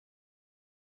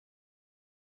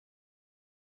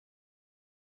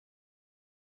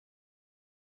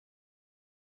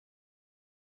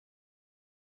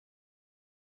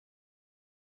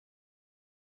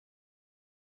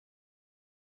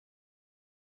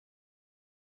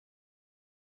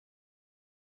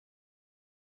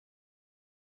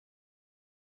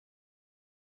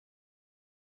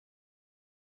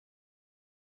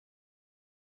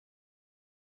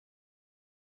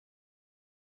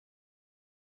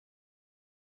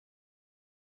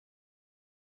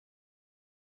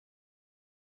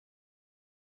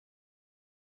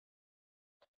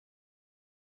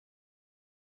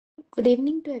Good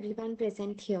evening to everyone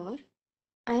present here.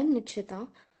 I am Nikshita.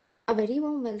 A very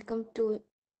warm welcome to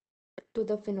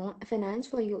the Finance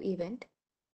for You event.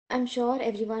 I'm sure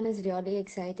everyone is really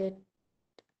excited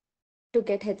to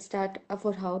get head start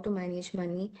for how to manage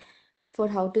money, for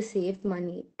how to save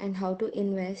money, and how to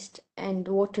invest and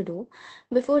what to do.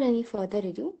 Before any further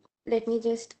ado, let me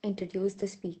just introduce the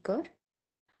speaker.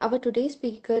 Our today's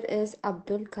speaker is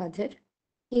Abdul Khader.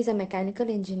 He's a mechanical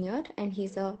engineer and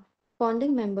he's a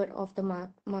founding member of the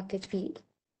market field.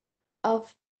 A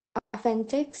a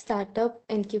fintech startup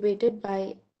incubated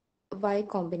by Y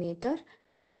Combinator.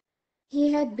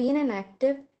 He had been an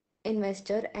active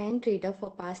investor and trader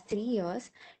for past 3 years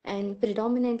and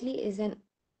predominantly is an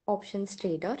options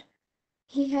trader.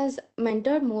 He has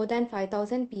mentored more than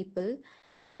 5,000 people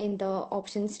in the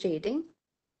options trading.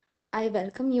 I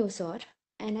welcome you, sir,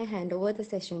 and I hand over the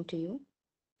session to you.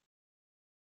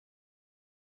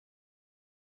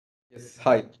 Yes,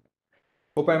 hi.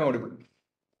 Hope I'm audible.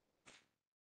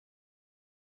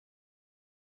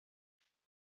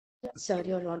 Yes, sir,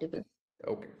 you're audible.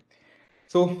 Okay.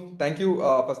 So thank you.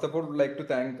 First of all, would like to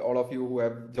thank all of you who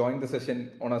have joined the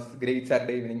session on a great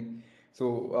Saturday evening.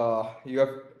 So you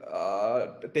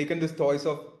have taken this choice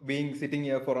of being sitting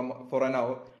here for an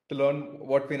hour to learn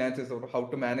what finance is or how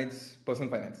to manage personal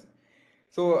finance.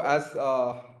 So as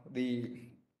the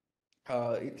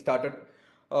it started.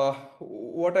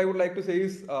 What I would like to say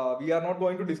is we are not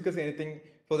going to discuss anything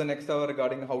for the next hour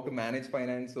regarding how to manage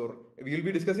finance, or we will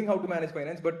be discussing how to manage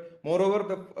finance. But moreover,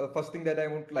 the first thing that I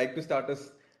would like to start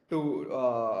is to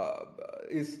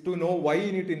know why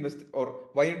you need to invest, or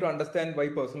why you need to understand why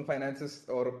personal finances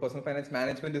or personal finance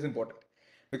management is important.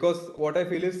 Because what I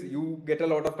feel is you get a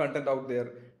lot of content out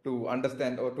there to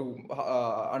understand or to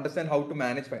understand how to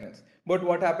manage finance, but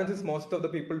what happens is most of the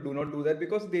people do not do that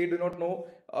because they do not know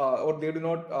or they do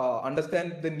not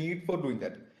understand the need for doing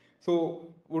that.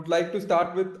 So would like to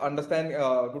start with understand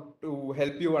to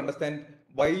help you understand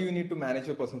why you need to manage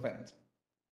your personal finance.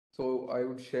 So I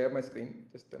would share my screen,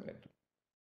 just a minute.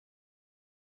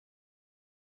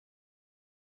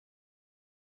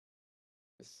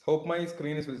 Yes, hope my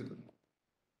screen is visible.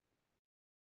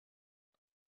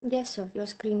 Yes, sir, your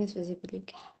screen is visible.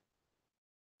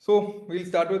 So we'll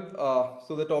start with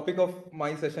so the topic of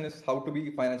my session is how to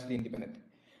be financially independent,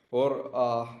 or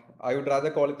I would rather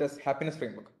call it as happiness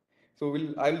framework. So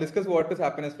I'll discuss what is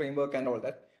happiness framework and all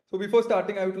that. So before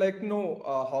starting, I would like to know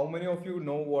how many of you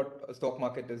know what a stock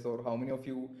market is, or how many of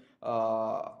you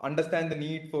understand the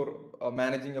need for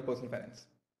managing your personal finance.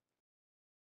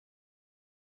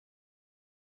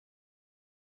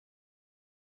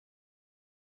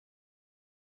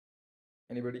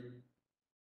 Anybody?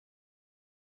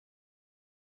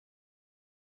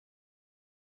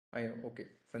 I know. Okay.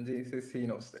 Sanjay says he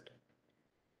knows that.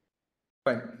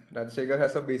 Fine. Rajshekhar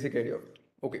has a basic idea of it.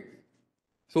 Okay.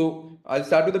 So I'll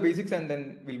start with the basics and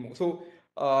then we'll move. So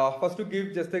first to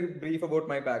give just a brief about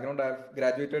my background, I've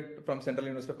graduated from Central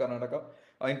University of Karnataka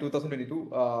in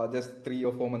 2022, just 3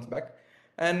 or 4 months back.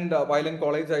 And while in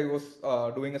college, I was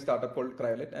doing a startup called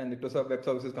Cryolet, and it was a web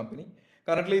services company.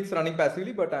 Currently, it's running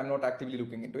passively, but I'm not actively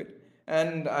looking into it.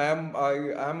 And I am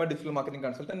a digital marketing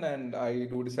consultant, and I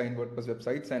do design WordPress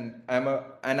websites, and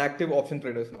an active option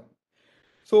trader now.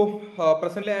 So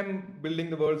presently, I'm building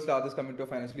the world's largest community of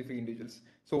financially free individuals.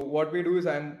 So what we do is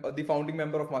I'm the founding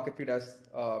member of MarketFeed, as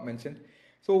mentioned.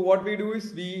 So what we do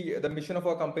is the mission of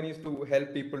our company is to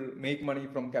help people make money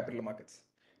from capital markets.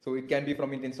 So it can be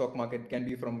from Indian stock market, can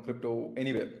be from crypto,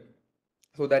 anywhere.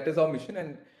 So that is our mission,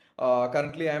 and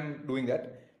currently I'm doing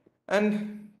that.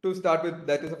 And to start with,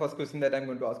 that is the first question that I'm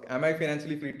going to ask: am I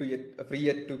financially free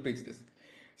yet to preach this?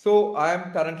 So I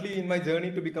am currently in my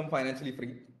journey to become financially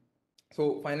free.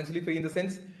 So financially free in the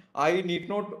sense I need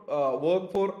not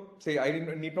work for, say, I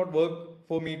need not work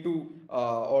for me to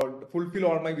or fulfill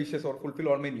all my wishes or fulfill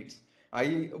all my needs.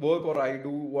 I work or I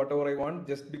do whatever I want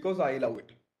just because I love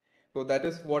it. So that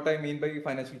is what I mean by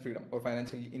financial freedom or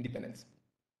financial independence.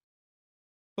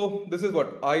 So this is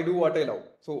what I do, what I love.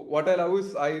 So what I love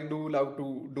is I do love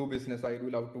to do business. I do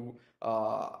love to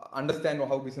understand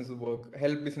how businesses work,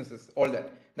 help businesses, all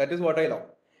that. That is what I love.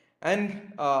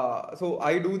 And so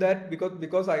I do that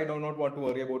because I do not want to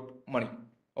worry about money,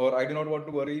 or I do not want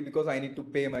to worry because I need to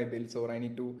pay my bills, or I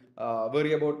need to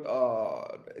worry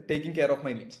about taking care of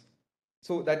my needs.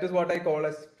 So that is what I call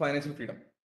as financial freedom.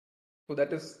 So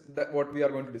that is what we are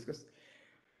going to discuss.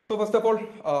 So first of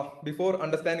all, before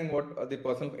understanding what the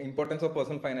personal importance of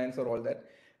personal finance or all that,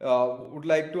 would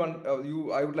like to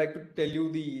I would like to tell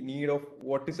you the need of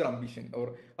what is your ambition,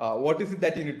 or what is it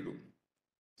that you need to do.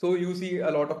 So you see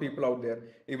a lot of people out there,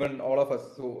 even all of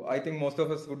us. So I think most of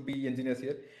us would be engineers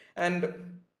here, and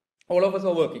all of us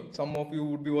are working. Some of you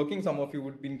would be working, some of you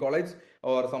would be in college,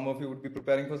 or some of you would be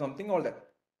preparing for something, all that.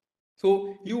 So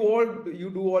you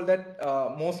do all that,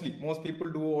 mostly most people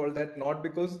do all that not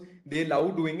because they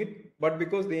love doing it, but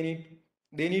because they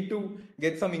need to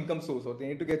get some income source, or they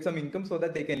need to get some income so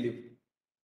that they can live.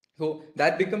 So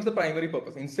that becomes the primary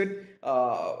purpose. Instead,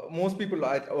 most people,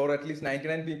 or at least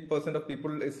 99% of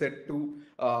people, is said to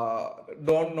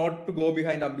don't not to go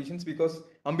behind ambitions, because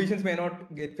ambitions may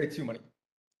not get fetch you money.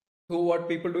 So what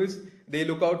people do is they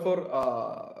look out for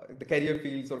the career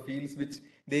fields or fields which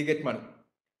they get money,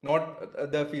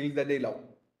 not the fields that they love.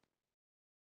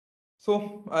 So,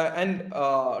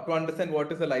 to understand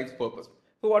what is the life's purpose.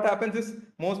 So, what happens is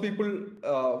most people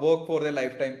work for their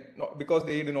lifetime because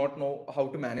they do not know how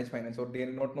to manage finance, or they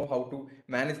do not know how to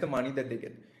manage the money that they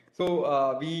get.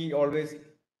 So, we always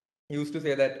used to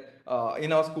say that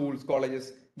in our schools,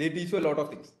 colleges, they teach you a lot of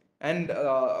things. And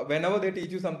whenever they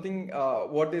teach you something,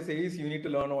 what they say is you need to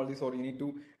learn all this, or you need to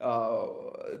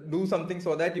do something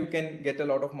so that you can get a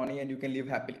lot of money and you can live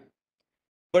happily.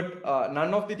 But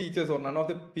none of the teachers, or none of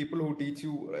the people who teach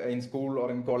you in school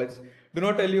or in college, do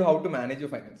not tell you how to manage your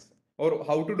finance, or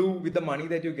how to do with the money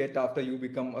that you get after you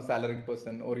become a salaried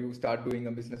person, or you start doing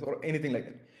a business or anything like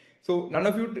that. So none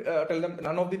of you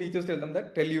none of the teachers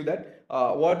tell you that.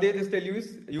 What they just tell you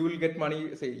is you will get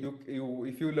money. Say you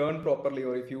if you learn properly,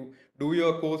 or if you do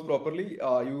your course properly,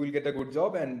 you will get a good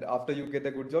job, and after you get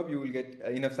a good job, you will get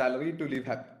enough salary to live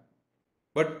happy.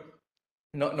 But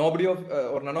nobody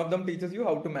or none of them teaches you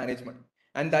how to manage money,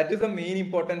 and that is the main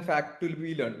important fact to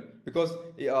be learned. Because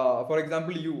for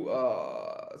example, you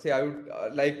say I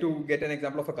would like to get an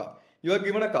example of a car. You are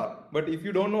given a car, but if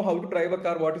you don't know how to drive a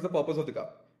car, what is the purpose of the car?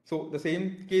 So the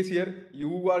same case here,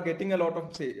 you are getting a lot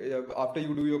of, say, after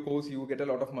you do your course, you get a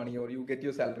lot of money, or you get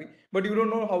your salary, but you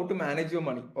don't know how to manage your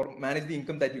money or manage the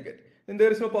income that you get. Then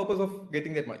there is no purpose of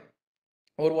getting that money,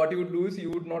 or what you would do is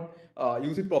you would not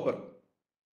use it properly.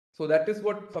 So that is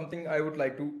what something I would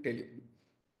like to tell you.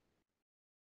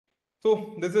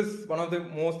 So this is one of the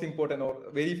most important or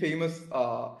very famous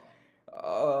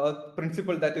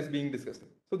principle that is being discussed.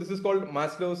 So this is called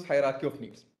Maslow's hierarchy of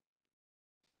needs.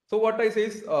 So what I say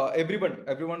is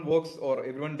everyone works, or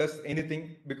everyone does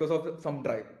anything because of some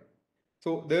drive.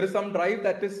 So there is some drive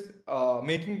that is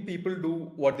making people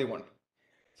do what they want.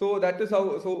 So that is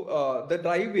how. So the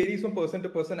drive varies from person to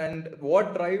person, and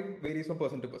what drive varies from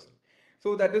person to person.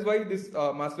 So that is why this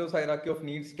Maslow's hierarchy of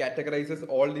needs categorizes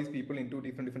all these people into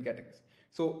different categories.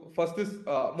 So first is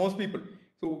most people.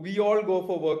 So we all go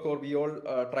for work, or we all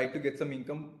try to get some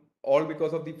income, all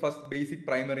because of the first basic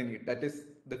primary need, that is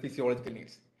the physiological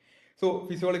needs. So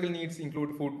physiological needs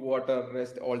include food, water,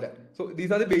 rest, all that. So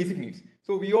these are the basic needs.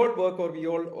 So we all work, or we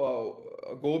all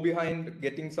go behind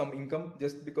getting some income,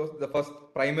 just because the first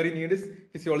primary need is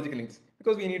physiological needs,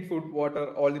 because we need food,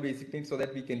 water, all the basic needs so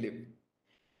that we can live.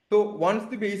 So once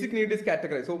the basic need is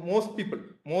categorized, so most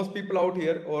people out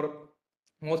here, or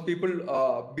most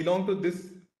people belong to this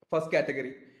first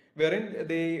category, wherein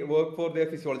they work for their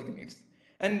physiological needs.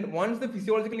 And once the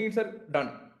physiological needs are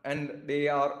done, and they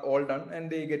are all done, and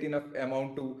they get enough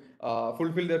amount to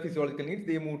fulfill their physiological needs,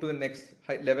 they move to the next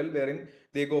level, wherein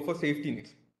they go for safety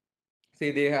needs.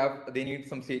 Say they need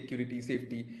some security,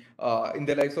 safety in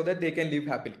their life, so that they can live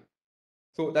happily.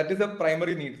 So that is a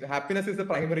primary need. Happiness is a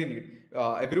primary need.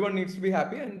 Everyone needs to be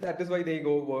happy, and that is why they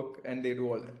go work and they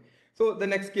do all that. So the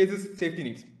next case is safety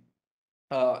needs.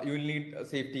 You will need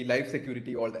safety, life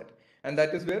security, all that, and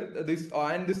that is where this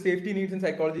safety needs and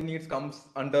psychology needs comes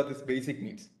under this basic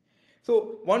needs.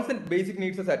 So once the basic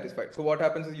needs are satisfied, so what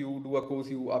happens is you do a course,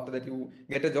 you after that you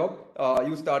get a job,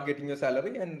 you start getting your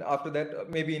salary, and after that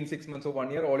maybe in 6 months or 1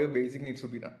 year, all your basic needs will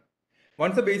be done.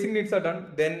 Once the basic needs are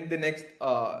done, then the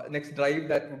next drive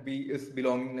that would be is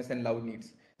belongingness and love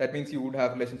needs. That means you would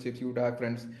have relationships, you would have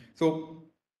friends. So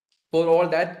for all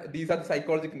that, these are the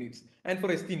psychological needs. And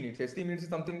for esteem needs is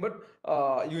something, but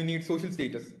you need social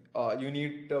status. You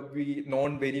need to be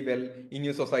known very well in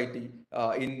your society,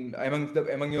 in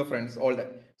among your friends, all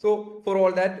that. So for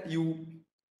all that,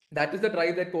 that is the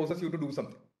drive that causes you to do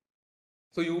something.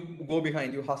 So you go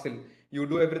behind, you hustle, you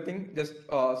do everything just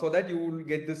so that you will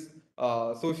get this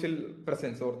social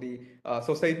presence, or the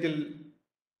societal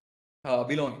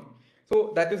belonging.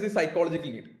 So that is the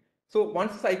psychological need. So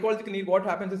once psychological need, what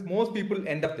happens is most people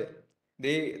end up there.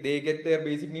 They get their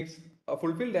basic needs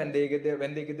fulfilled, and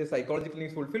when they get their psychological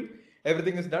needs fulfilled,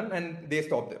 everything is done, and they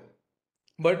stop there.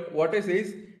 But what I say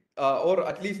is, or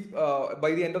at least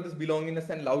by the end of this belongingness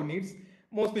and love needs,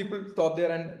 most people stop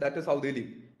there, and that is how they live.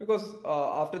 Because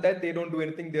after that, they don't do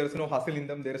anything. There is no hustle in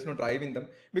them. There is no drive in them.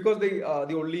 Because the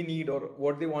only need, or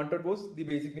what they wanted, was the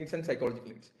basic needs and psychological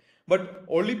needs. but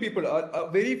only people,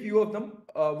 very few of them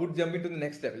would jump into the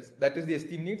next levels. That is the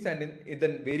esteem needs, and in the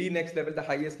very next level, the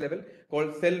highest level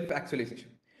called self-actualization.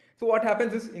 So what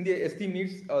happens is in the esteem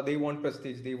needs, they want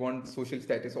prestige, they want social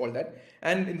status, all that.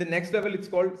 And in the next level, it's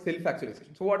called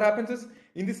self-actualization. So what happens is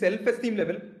in the self-esteem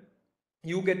level,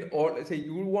 you get all, say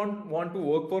you want to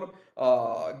work for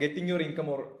getting your income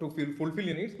or to fulfill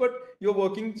your needs, but you're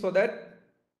working so that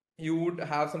you would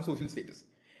have some social status.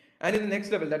 And in the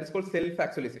next level, that is called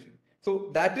self-actualization.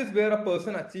 So that is where a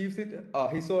person achieves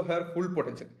his or her full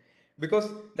potential, because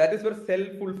that is where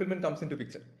self-fulfillment comes into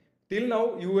picture. Till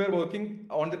now, you were working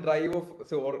on the drive of,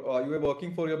 so, or you were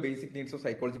working for your basic needs or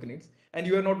psychological needs, and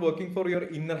you are not working for your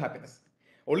inner happiness.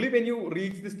 Only when you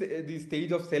reach the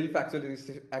stage of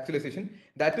self-actualization,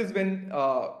 that is when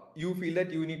you feel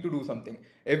that you need to do something.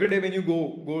 Every day when you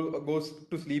goes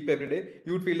to sleep every day,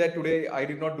 you would feel that today I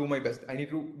did not do my best. I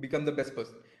need to become the best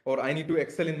person, or I need to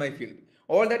excel in my field.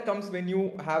 All that comes when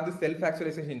you have the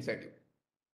self-actualization inside you,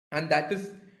 and that is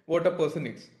what a person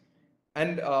needs.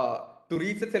 And to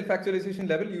reach the self-actualization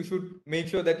level, you should make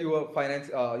sure that your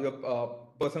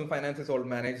personal finance is all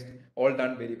managed, all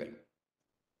done very well.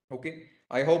 Okay,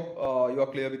 I hope you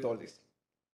are clear with all this.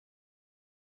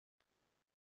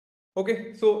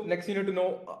 Okay, so next you need to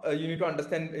know, you need to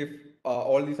understand if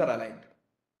all these are aligned.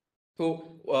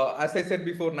 So, as I said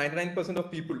before, 99% of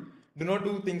people do not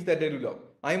do things that they do love.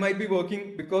 I might be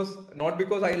working because not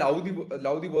because I love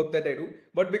the work that I do,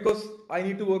 but because I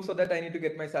need to work so that I need to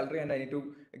get my salary and I need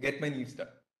to get my needs done.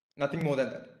 Nothing more than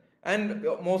that. And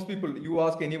most people, you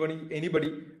ask anybody,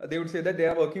 they would say that they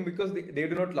are working because they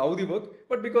do not love the work,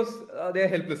 but because they are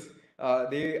helpless.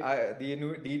 They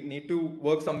need to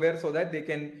work somewhere so that they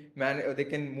can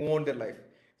move on their life.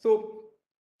 So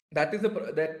that is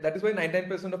why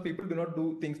 99% of people do not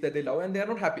do things that they love, and they are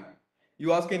not happy.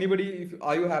 You ask anybody, if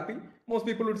are you happy, most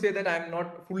people would say that I am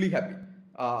not fully happy.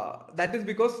 That is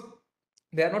because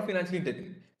they are not financially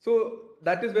independent. So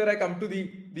that is where I come to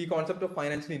the concept of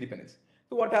financial independence.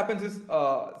 So what happens is,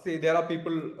 say there are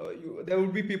people, there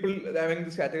would be people having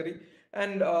this category,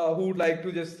 and who would like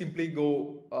to just simply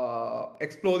go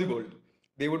explore the world.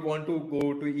 They would want to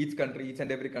go to each country, each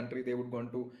and every country. They would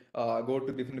want to go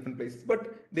to different places, but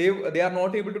they are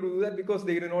not able to do that because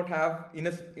they do not have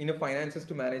enough finances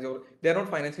to manage, or they are not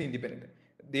financially independent.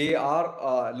 They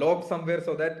are locked somewhere,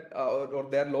 so that or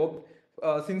they are locked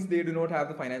since they do not have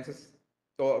the finances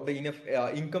or the enough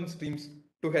income streams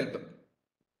to help them.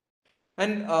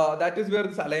 And that is where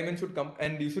this alignment should come,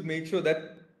 and you should make sure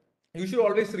that you should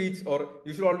always reach, or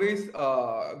you should always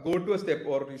go to a step,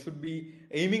 or you should be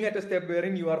aiming at a step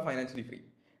wherein you are financially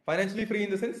free in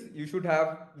the sense you should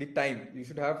have the time, you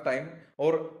should have time,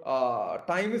 or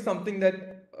time is something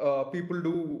that people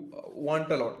do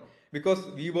want a lot, because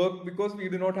we work because we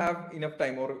do not have enough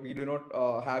time, or we do not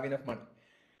have enough money.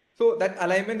 So that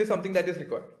alignment is something that is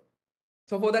required.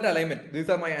 So for that alignment, these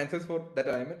are my answers for that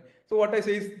alignment. So what I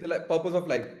say is the purpose of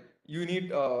life. You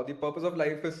need the purpose of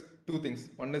life is two things.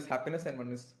 One is happiness and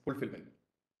one is fulfillment.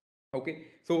 Okay,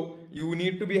 so you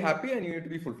need to be happy and you need to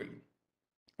be fulfilled.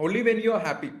 Only when you are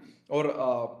happy, or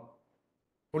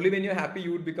only when you're happy,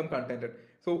 you would become contented.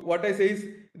 So what I say is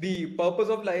the purpose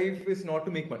of life is not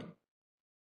to make money.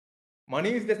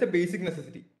 Money is just a basic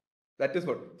necessity. That is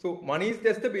what. So money is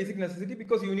just a basic necessity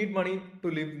because you need money to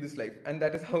live this life, and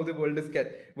that is how the world is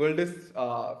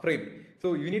framed.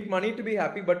 So you need money to be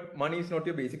happy, but money is not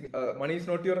your basic. Money is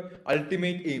not your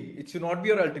ultimate aim. It should not be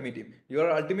your ultimate aim. Your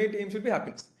ultimate aim should be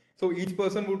happiness. So each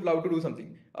person would love to do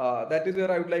something. That is where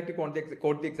I would like to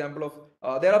quote the example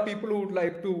of there are people who would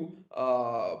like to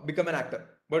become an actor,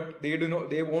 but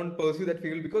they won't pursue that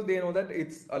field because they know that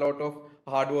it's a lot of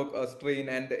hard work, strain,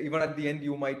 and even at the end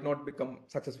you might not become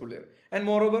successful there. And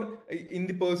moreover, in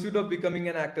the pursuit of becoming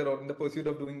an actor, or in the pursuit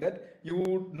of doing that, you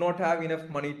would not have enough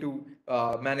money to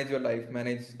manage your life,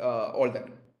 manage all that.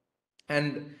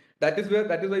 And that is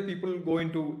why people go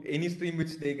into any stream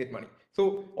which they get money.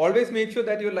 So always make sure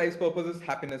that your life's purpose is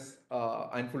happiness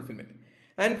and fulfillment,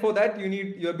 and for that you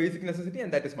need your basic necessity,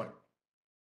 and that is money.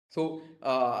 So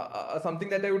something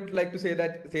that I would like to say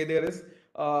there is,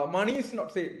 money is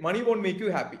not, say money won't make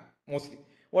you happy mostly.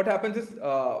 What happens is,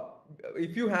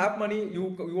 if you have money,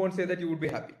 you won't say that you would be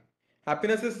happy.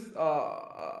 Happiness is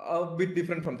a bit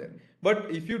different from there. But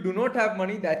if you do not have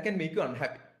money, that can make you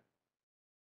unhappy.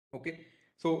 Okay,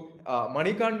 so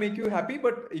money can't make you happy,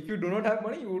 but if you do not have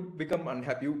money, you would become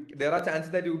unhappy. There are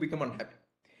chances that you become unhappy.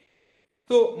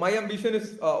 So my ambition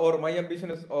is,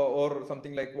 or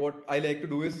something like what I like to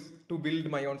do is to build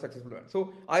my own successful brand.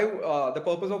 So the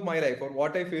purpose of my life, or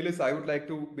what I feel is, I would like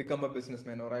to become a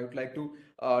businessman, or I would like to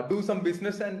do some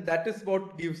business, and that is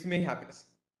what gives me happiness.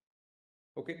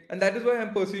 Okay, and that is why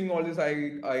I'm pursuing all this.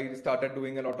 I started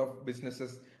doing a lot of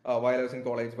businesses while I was in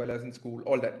college, while I was in school,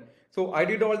 all that. So I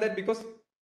did all that because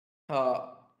uh,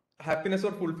 happiness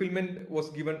or fulfillment was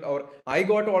given, or I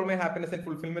got all my happiness and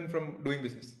fulfillment from doing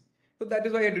business. So that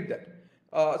is why I did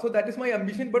that. So that is my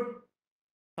ambition. But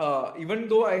even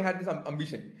though I had this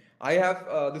ambition, I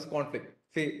have this conflict.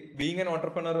 Say, being an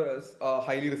entrepreneur is a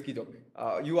highly risky job.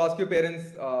 You ask your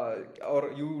parents,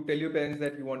 or you tell your parents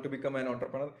that you want to become an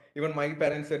entrepreneur. Even my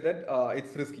parents said that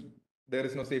it's risky. There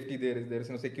is no safety. There is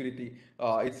no security.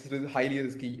 Highly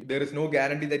risky. There is no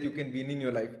guarantee that you can win in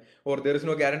your life, or there is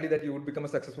no guarantee that you would become a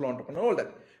successful entrepreneur. All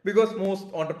that, because most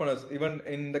entrepreneurs, even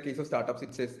in the case of startups,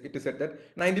 it is said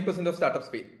that 90% of startups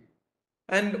fail,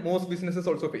 and most businesses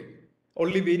also fail.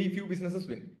 Only very few businesses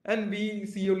win, and we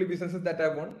see only businesses that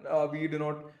have won. We do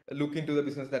not look into the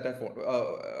business that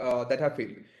that have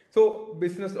failed. So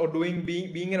business or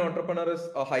being an entrepreneur is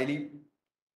a highly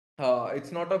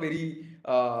it's not a very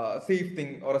safe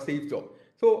thing or a safe job.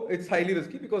 So it's highly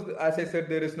risky because, as I said,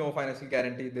 there is no financial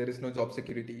guarantee, there is no job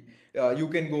security. You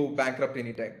can go bankrupt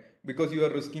anytime because you are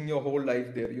risking your whole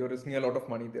life there. You are risking a lot of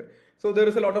money there. So there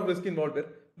is a lot of risk involved there.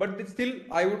 But still,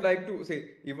 I would like to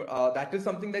say that is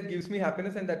something that gives me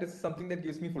happiness, and that is something that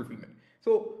gives me fulfillment.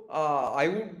 So I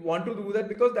would want to do that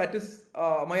because that is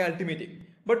my ultimate aim.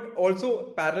 But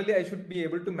also, parallelly, I should be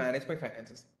able to manage my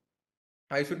finances.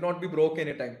 I should not be broke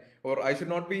anytime, or I should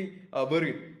not be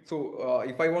worried. So,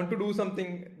 if I want to do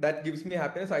something that gives me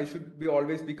happiness, I should be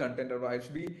always be content, or I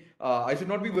should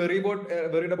not be worried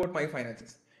about my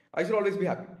finances. I should always be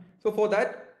happy. So, for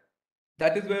that,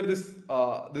 that is where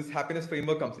this happiness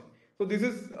framework comes in. So this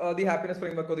is the happiness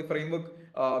framework, or the framework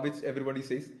which everybody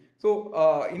says.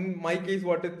 So in my case,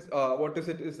 what is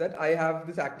it is that I have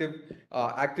this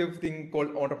active thing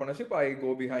called entrepreneurship. I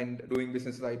go behind doing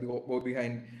business. Go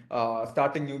behind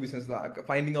starting new business, like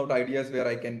finding out ideas where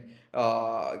I can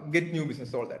get new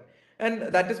business, all that.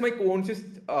 And that is my conscious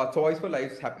choice for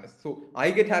life's happiness. So I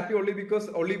get happy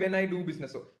only when I do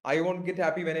business. So I won't get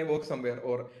happy when I work somewhere,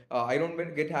 or I don't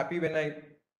get happy when I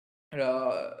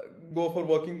uh, go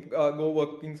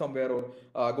working somewhere, or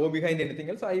go behind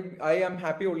anything else. I am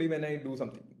happy only when I do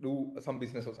some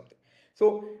business or something.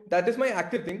 So that is my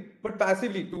active thing. But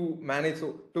passively, to manage,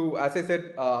 so to as I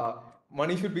said,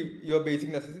 money should be your basic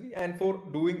necessity, and for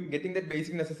doing getting that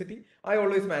basic necessity, I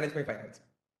always manage my finance.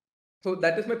 So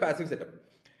that is my passive setup.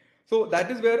 So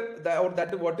that is where that or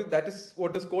that is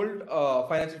what is called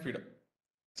financial freedom.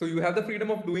 So you have the freedom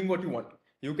of doing what you want.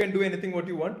 You can do anything what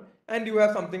you want, and you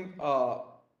have something.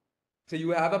 So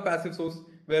you have a passive source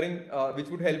wherein which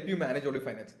would help you manage all your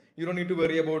finance. You don't need to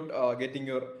worry about getting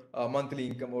your monthly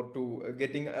income, or to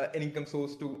getting an income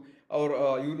source to,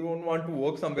 or you don't want to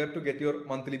work somewhere to get your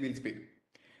monthly bills paid.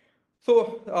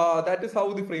 So that is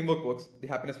how the framework works, the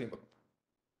happiness framework.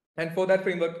 And for that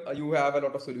framework, you have a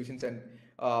lot of solutions, and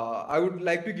I would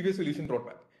like to give you a solution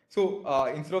roadmap. So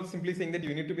instead of simply saying that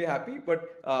you need to be happy,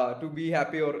 but to be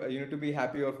happy, or you need to be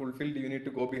happy or fulfilled, you need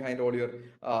to go behind all your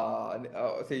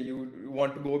say you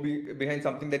want to behind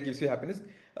something that gives you happiness,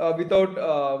 without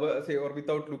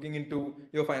looking into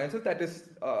your finances. That is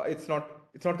it's not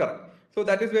correct. So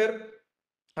that is where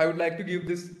I would like to give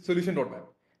this solution roadmap.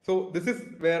 So this is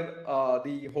where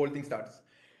the whole thing starts.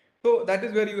 So that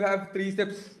is where you have three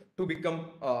steps to become.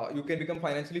 You can become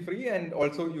financially free, and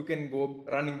also you can go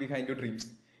running behind your dreams.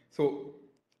 So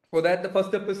for that, the first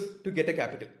step is to get a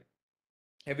capital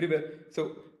everywhere.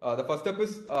 So the first step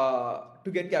is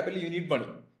to get capital. You need money.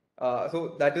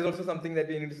 So that is also something that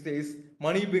we need to say is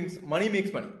money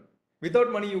makes money.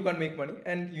 Without money, you can't make money,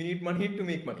 and you need money to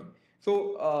make money.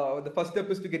 So the first step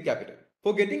is to get capital.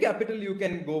 For getting capital, you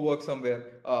can go work somewhere.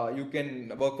 You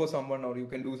can work for someone, or you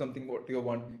can do something what you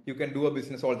want. You can do a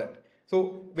business, all that.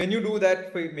 So when you do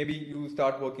that, maybe you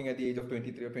start working at the age of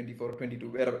 23 or 24 or 22,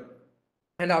 wherever,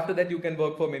 and after that you can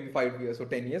work for maybe 5 years or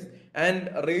 10 years, and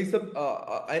raise up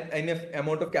enough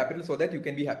amount of capital so that you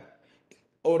can be happy,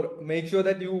 or make sure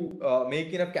that you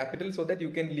make enough capital so that you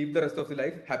can live the rest of the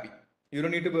life happy. You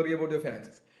don't need to worry about your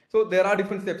finances. So there are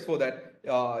different steps for that.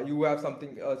 You have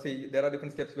something, say there are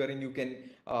different steps wherein you can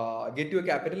get your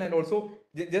capital, and also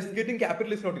just getting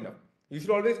capital is not enough. You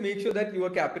should always make sure that your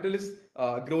capital is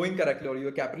growing correctly, or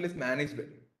your capital is managed well.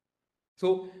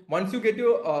 So once you get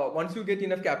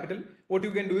enough capital, what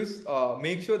you can do is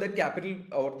make sure that capital,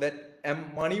 or that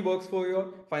money works for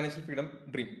your financial freedom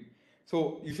dream.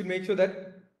 So you should make sure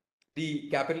that the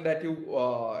capital that you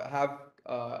have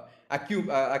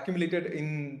accumulated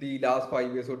in the last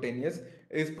 5 years or 10 years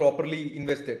is properly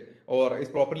invested, or is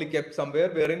properly kept somewhere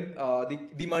wherein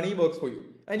the money works for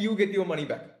you, and you get your money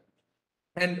back.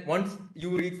 And once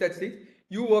you reach that stage,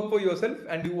 You work for yourself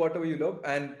and do whatever you love,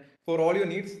 and for all your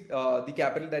needs, the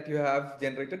capital that you have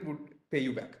generated would pay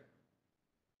you back.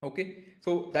 Okay,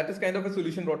 so that is kind of a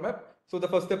solution roadmap. So the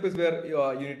first step is where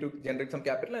you need to generate some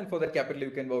capital, and for that capital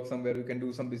you can work somewhere, you can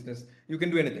do some business, you can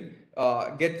do anything.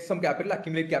 Get some capital,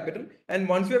 accumulate capital, and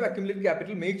once you have accumulated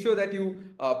capital, make sure that you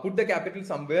put the capital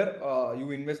somewhere.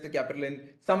 You invest the capital in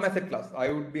some asset class. I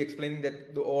would be explaining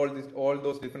that all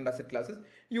those different asset classes.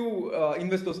 You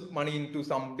invest those money into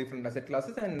some different asset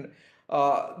classes, and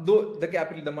though the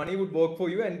capital, the money would work for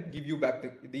you and give you back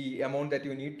the amount that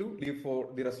you need to live for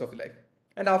the rest of your life.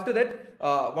 And after that,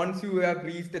 once you have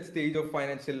reached that stage of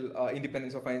financial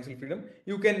independence or financial freedom,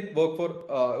 you can work for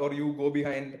or you go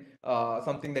behind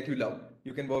something that you love.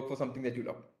 You can work for something that you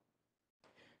love.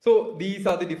 So these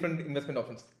are the different investment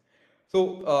options.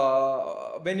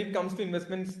 So when it comes to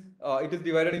investments, it is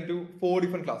divided into four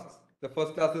different classes. The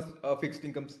first class is fixed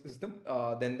income system.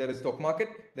 Then there is stock market.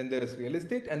 Then there is real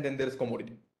estate, and then there is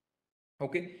commodity.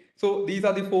 Okay, so these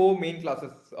are the four main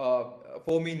classes,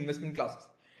 four main investment classes.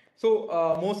 So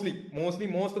mostly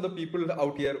most of the people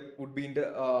out here would be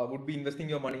investing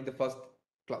your money in the first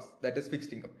class, that is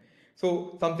fixed income.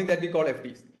 So something that we call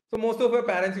FDs. So most of our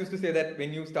parents used to say that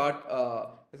when you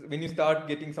start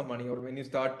getting some money, or when you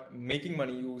start making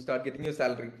money, you start getting your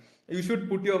salary, you should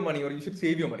put your money, or you should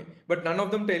save your money. But none of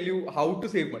them tell you how to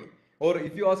save money. Or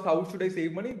if you ask how should I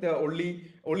save money, the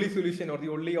only solution or the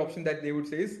only option that they would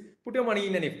say is put your money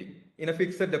in an FD, in a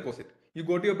fixed deposit. You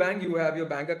go to your bank, you have your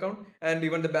bank account, and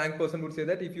even the bank person would say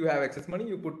that if you have excess money,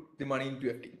 you put the money into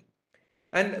FD.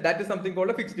 And that is something called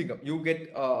a fixed income. You get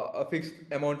a fixed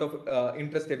amount of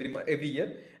interest every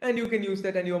year, and you can use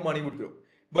that, and your money would grow.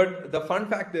 But the fun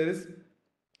factor is,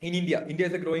 in India, India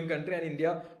is a growing country, and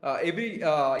India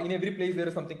in every place there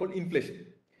is something called inflation.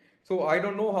 So I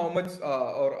don't know how much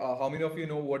or how many of you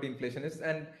know what inflation is,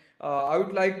 and I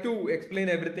would like to explain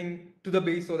everything to the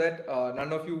base so that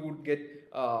none of you would get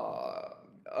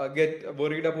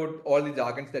worried about all the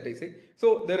jargons that I say.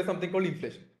 So there is something called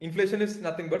inflation. Inflation is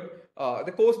nothing but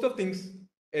the cost of things.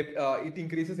 It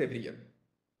increases every year.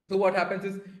 So what happens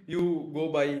is, you go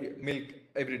buy milk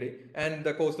every day, and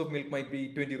the cost of milk might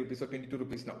be 20 rupees or 22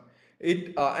 rupees now.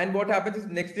 And what happens is,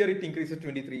 next year it increases to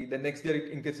 23, then next year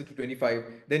it increases to 25,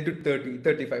 then to 30,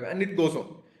 35, and it goes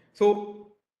on. So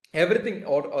everything,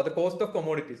 or the cost of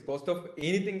commodities, cost of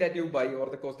anything that you buy, or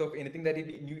the cost of anything that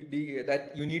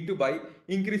you need to buy,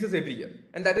 increases every year,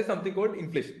 and that is something called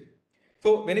inflation.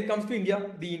 So when it comes to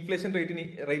India, the inflation rate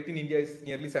in India is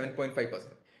nearly 7.5%.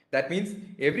 That means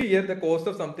every year the cost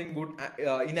of something would,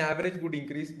 in average, would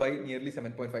increase by nearly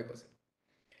 7.5%.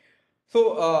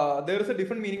 So there is a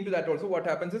different meaning to that also. What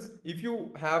happens is, if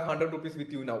you have 100 rupees with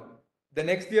you now, the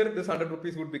next year this 100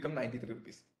 rupees would become 93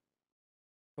 rupees.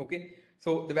 Okay,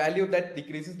 so the value of that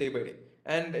decreases day by day.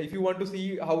 And if you want to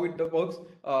see how it works,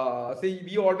 say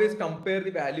we always compare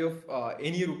the value of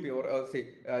any rupee, or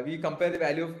we compare the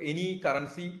value of any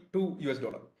currency to US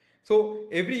dollar. So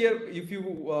every year, if you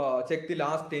check the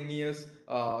last 10 years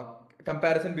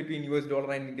comparison between US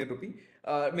dollar and Indian rupee,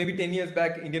 maybe 10 years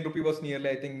back, Indian rupee was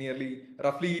nearly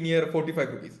roughly near 45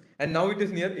 rupees, and now it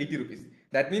is near 80 rupees.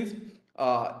 That means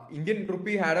Indian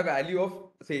rupee had a value of,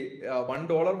 say,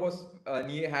 $1 was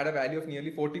had a value of nearly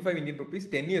 45 Indian rupees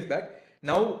 10 years back.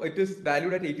 Now it is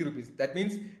valued at 80 rupees. That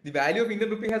means the value of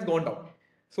Indian rupee has gone down.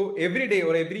 So every day,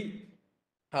 or every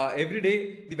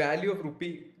day, the value of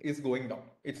rupee is going down.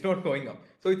 It's not going up.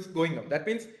 So it's going up. That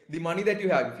means the money that you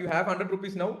have, if you have 100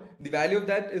 rupees now, the value of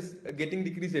that is getting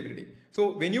decreased every day.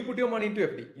 So when you put your money into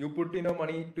FD, you put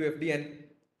money to FD, and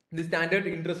the standard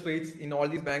interest rates in all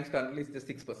these banks currently is just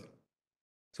 6%.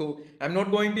 So I'm not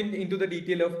going into the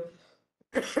detail of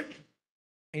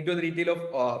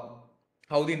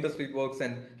how the interest rate works,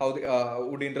 and how the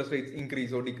would interest rates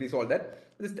increase or decrease, all that.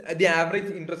 The average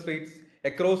interest rates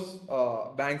across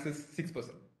banks is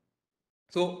 6%.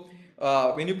 So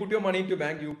when you put your money into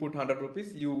bank, you put 100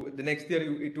 rupees. The next year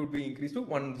it would be increased to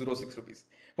 106 rupees.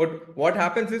 But what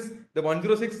happens is, the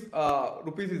 106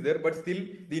 rupees is there, but still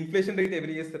the inflation rate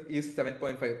every year is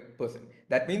 7.5%.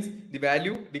 That means the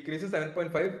value decreases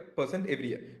 7.5% every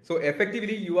year. So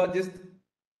effectively, you are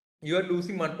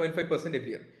losing 1.5% every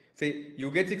year. Say you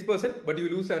get 6%, but you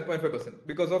lose 7.5%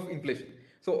 because of inflation.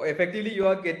 So effectively, you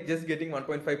are just getting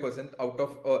 1.5% out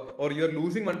of, or you are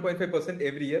losing 1.5%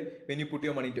 every year when you put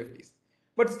your money into FDs.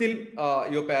 But still,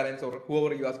 your parents or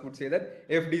whoever you ask would say that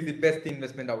FD is the best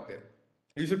investment out there.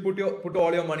 You should put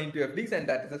all your money into FDs, and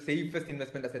that is the safest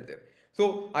investment asset there.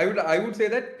 So I would say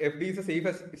that FD is a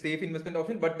safe investment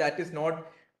option, but that is not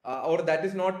that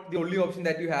is not the only option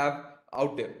that you have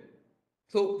out there.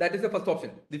 So that is the first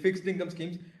option, the fixed income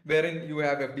schemes, wherein you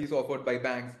have FDs offered by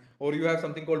banks, or you have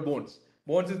something called bonds.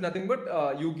 Bonds is nothing but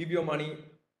you give your money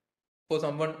for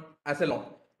someone as a loan,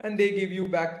 and they give you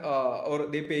back or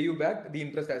they pay you back the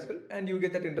interest as well, and you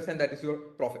get that interest, and that is your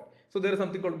profit. So there is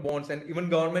something called bonds, and even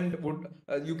government would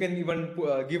you can even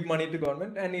give money to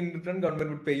government, and in return government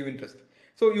would pay you interest.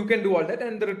 So you can do all that,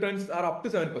 and the returns are up to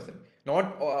 7%.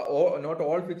 Not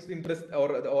all fixed interest,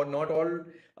 or not all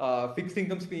fixed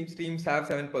income streams have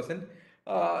 7%.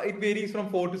 It varies from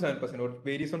 4 to 7%, or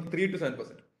varies from 3 to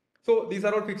 7%. So these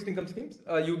are all fixed income schemes.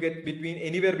 You get between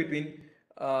anywhere between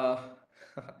uh,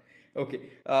 okay.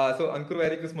 So Ankur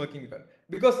Varik is smirking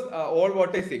because all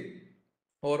what I say,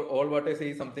 or all what I say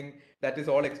is something that is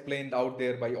all explained out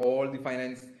there by all the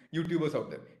finance YouTubers out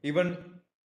there. Even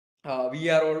we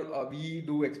are all we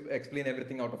do explain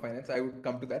everything out of finance. I would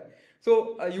come to that. So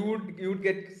you would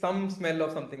get some smell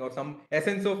of something, or some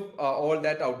essence of all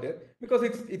that out there, because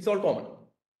it's all common.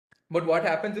 But what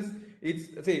happens is,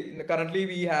 it's say currently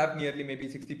we have nearly maybe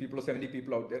 60 people or 70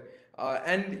 people out there,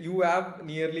 and you have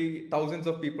nearly thousands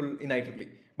of people in IEEE.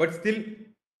 But still,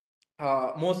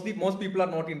 most people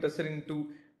are not interested into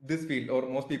this field, or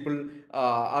most people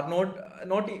are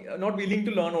not willing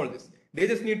to learn all this. They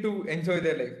just need to enjoy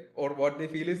their life, or what they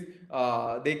feel is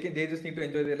they just need to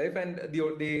enjoy their life, and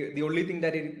the only thing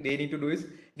that they need to do is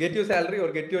get your salary,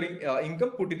 or get your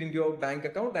income, put it into your bank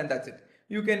account, and that's it.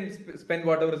 You can spend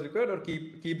whatever is required, or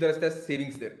keep the rest as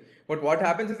savings there. But what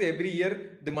happens is, every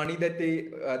year the money that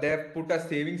they have put as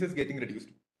savings is getting reduced.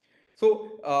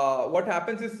 So what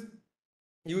happens is,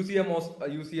 you see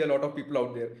a lot of people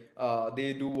out there,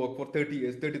 they do work for 30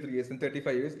 years, 33 years, and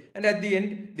 35 years, and at the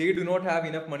end they do not have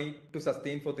enough money to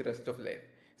sustain for the rest of life.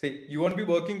 Say you won't be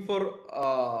working for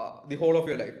the whole of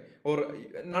your life, or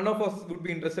none of us would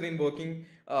be interested in working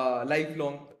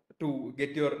lifelong to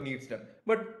get your needs done.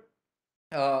 But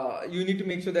you need to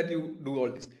make sure that you do all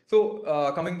this.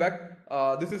 So coming back,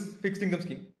 this is fixed income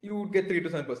scheme. You would get 3 to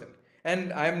 7%.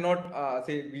 And I am not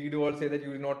say we do all say that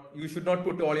you should not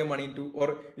put all your money into,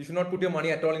 or you should not put your money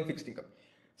at all in fixed income.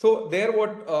 So there,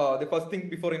 what the first thing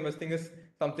before investing is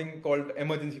something called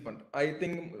emergency fund. I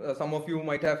think some of you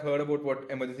might have heard about what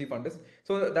emergency fund is.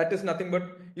 So that is nothing but,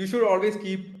 you should always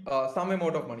keep some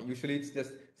amount of money. Usually it's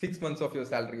just 6 months of your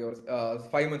salary, or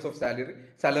 5 months of salary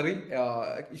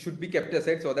should be kept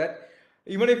aside, so that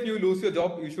even if you lose your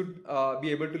job, you should be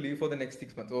able to live for the next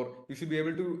 6 months, or you should be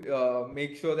able to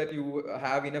make sure that you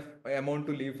have enough amount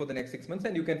to live for the next 6 months,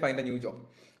 and you can find a new job.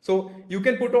 So you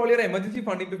can put all your emergency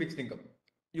fund into fixed income.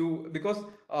 Because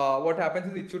what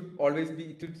happens is, it should always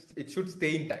be, it should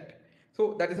stay intact.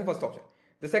 So that is the first option.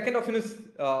 The second option is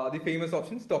the famous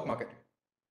option, stock market.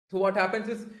 So what happens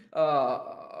is,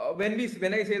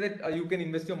 when I say that you can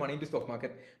invest your money into stock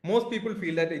market, most people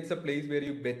feel that it's a place where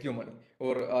you bet your money,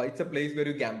 or it's a place where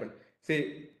you gamble.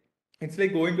 Say it's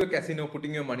like going to a casino,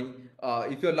 putting your money.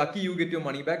 If you're lucky, you get your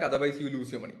money back. Otherwise, you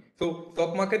lose your money. So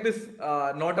stock market is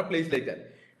not a place like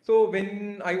that. So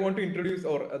when I want to introduce,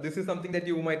 or this is something that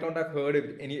you might not have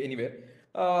heard anywhere.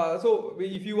 So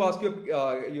if you ask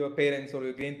your parents, or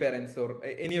your grandparents, or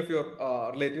any of your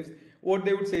relatives, what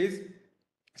they would say is,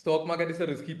 stock market is a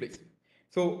risky place.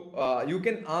 So you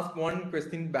can ask one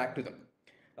question back to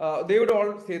them. They would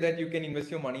all say that you can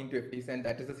invest your money into FDs, and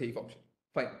that is a safe option.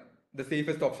 Fine, the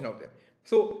safest option out there.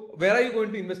 So where are you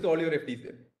going to invest all your FDs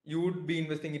there? You would be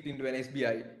investing it into an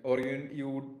SBI, or you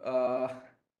would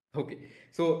okay.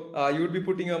 So you would be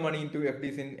putting your money into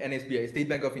FDs in an SBI, State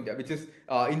Bank of India, which is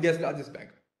India's largest bank.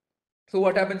 So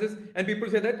what happens is, and people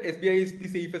say that SBI is the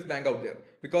safest bank out there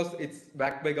because it's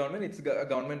backed by government. It's a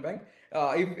government bank.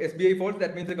 If SBI falls,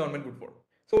 that means the government would fall.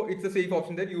 So it's a safe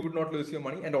option that you would not lose your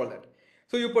money and all that.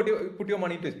 So you put your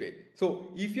money into SBI.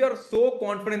 So if you are so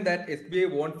confident that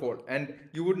SBI won't fall and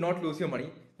you would not lose your money,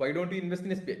 why don't you invest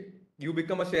in SBI? You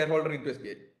become a shareholder into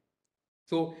SBI.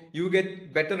 So you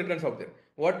get better returns out there.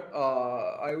 What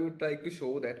I would like to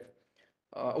show that.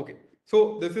 Okay,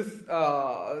 so this is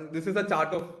a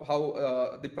chart of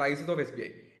how the prices of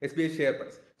SBI share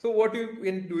price. So what you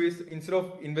can do is, instead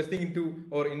of investing into,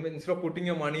 or instead of putting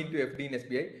your money into FD in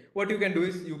SBI, what you can do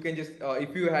is, you can just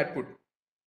if you had put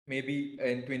maybe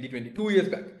in 2020, 2 years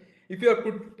back, if you have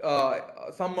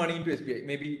put some money into SBI,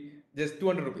 maybe just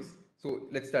 200 rupees. So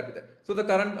let's start with that. So the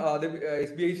current the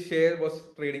SBI share was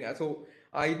trading. So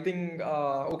I think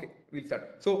okay, we'll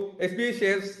start. So SBI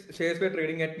shares were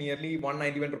trading at nearly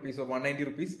 191 rupees, or 190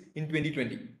 rupees in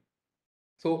 2020.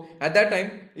 So at that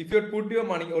time, if you had put your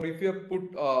money, or if you have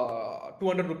put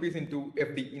 200 rupees into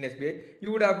FD in SBI,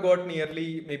 you would have got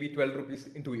nearly maybe 12 rupees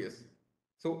in 2 years.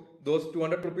 So those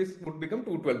 200 rupees would become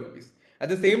 212 rupees. At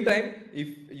the same time, if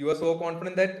you are so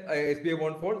confident that SBI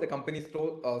won't fall, the company is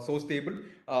so stable,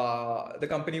 the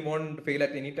company won't fail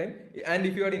at any time. And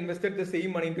if you had invested the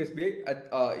same money into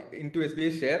into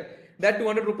SBI share, that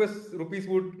 200 rupees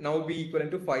would now be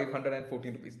equivalent to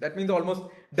 514 rupees. That means almost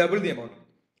double the amount.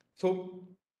 So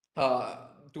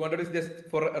 200 is just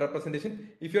for a representation.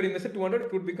 If you had invested 200,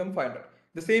 it would become 500.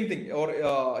 The same thing. Or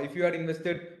if you had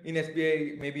invested in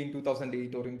SBI maybe in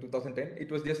 2008 or in 2010,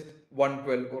 it was just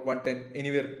 112 or 110,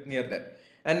 anywhere near that.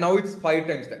 And now it's 5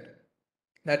 times that.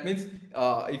 That means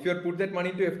if you had put that money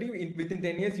into FD, within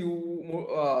 10 years,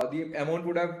 the amount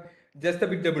would have just a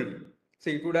bit doubled.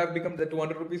 Say it would have become, the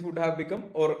 200 rupees would have become,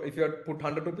 or if you had put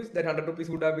 100 rupees, that 100 rupees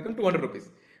would have become 200 rupees.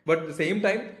 But at the same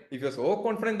time, if you're so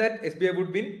confident that SBI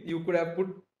would win, you could have put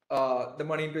the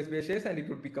money into SBI shares and it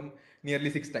would become nearly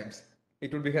 6 times.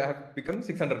 It would have become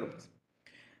 600 rupees.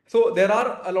 So there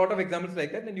are a lot of examples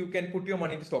like that, and you can put your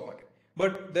money into stock market.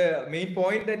 But the main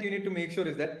point that you need to make sure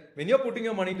is that when you're putting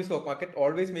your money into stock market,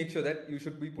 always make sure that you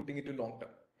should be putting it in long term.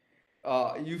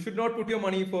 You should not put your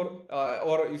money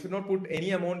or you should not put any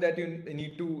amount that you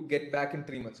need to get back in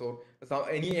 3 months, or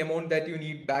any amount that you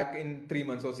need back in 3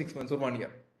 months or 6 months or 1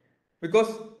 year,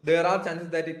 because there are chances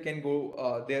that it can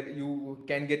go there, you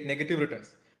can get negative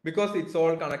returns, because it's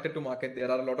all connected to market.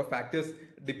 There are a lot of factors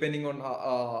depending on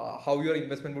how your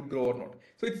investment would grow or not.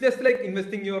 So it's just like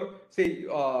investing your, say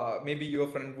maybe your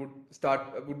friend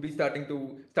would be starting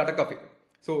to start a cafe.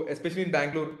 So especially in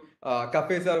Bangalore,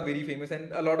 cafes are very famous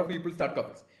and a lot of people start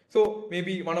cafes. So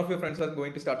maybe one of your friends are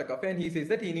going to start a cafe and he says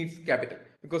that he needs capital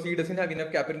because he doesn't have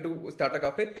enough capital to start a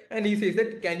cafe, and he says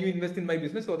that, can you invest in my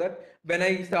business so that when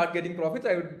I start getting profits,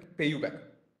 I would pay you back.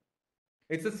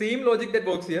 It's the same logic that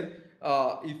works here.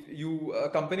 If you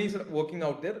companies are working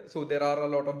out there, so there are a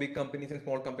lot of big companies and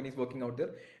small companies working out there,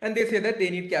 and they say that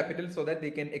they need capital so that they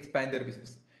can expand their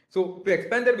business. So to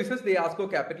expand their business, they ask for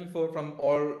capital from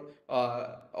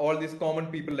all these common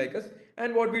people like us,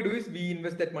 and what we do is we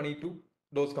invest that money to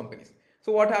those companies.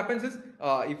 So what happens is,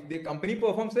 if the company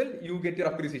performs well, you get your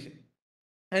appreciation,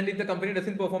 and if the company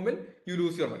doesn't perform well, you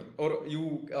lose your money, or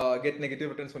you get negative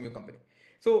returns from your company.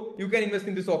 So you can invest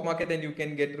in the stock market and you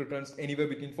can get returns anywhere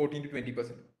between 14 to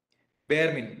 20%,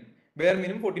 bare minimum. Bare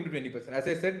minimum 14 to 20%. As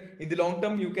I said, in the long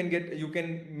term, you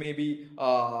can maybe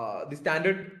the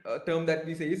standard term that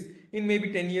we say is, in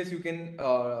maybe 10 years, you can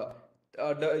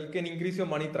increase your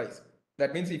money thrice.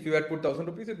 That means if you had put 1,000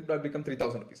 rupees, it would have become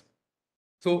 3,000 rupees.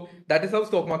 So that is how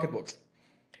stock market works.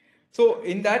 So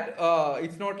in that,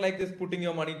 it's not like just putting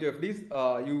your money into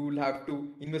FDs. You will have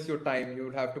to invest your time. You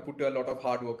will have to put a lot of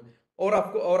hard work. Or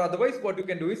otherwise, what you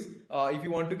can do is, if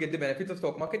you want to get the benefits of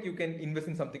stock market, you can invest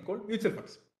in something called mutual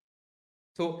funds.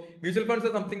 So mutual funds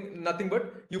are nothing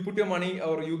but you put your money,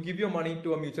 or you give your money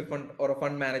to a mutual fund or a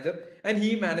fund manager, and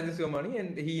he manages your money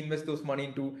and he invests those money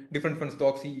into different fund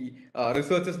stocks. He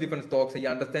researches different stocks. He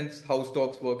understands how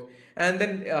stocks work, and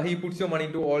then he puts your money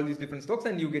into all these different stocks,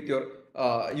 and you get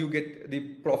the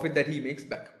profit that he makes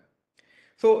back.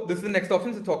 So this is the next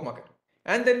option, the stock market,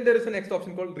 and then there is the next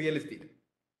option called real estate.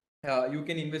 You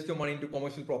can invest your money into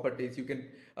commercial properties. You can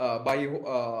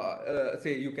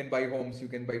say you can buy homes, you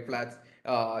can buy flats,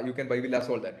 you can buy villas,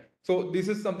 all that. So this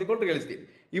is something called real estate.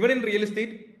 Even in real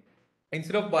estate,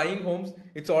 instead of buying homes,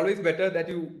 it's always better that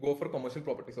you go for commercial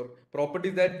properties, or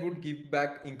properties that would give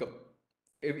back income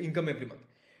every month.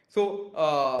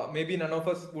 So maybe none of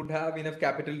us would have enough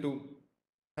capital to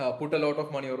put a lot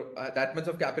of money, or that much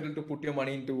of capital to put your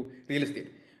money into real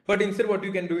estate. But instead, what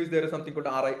you can do is, there is something called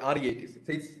REITs.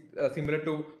 So it's similar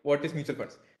to what is mutual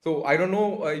funds. So I don't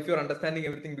know if you're understanding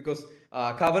everything, because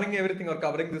covering everything or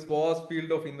covering this vast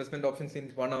field of investment options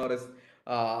in 1 hour is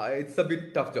it's a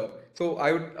bit tough job. So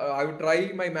I would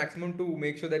try my maximum to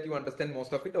make sure that you understand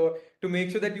most of it, or to make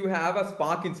sure that you have a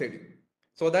spark inside you,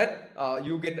 so that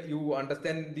you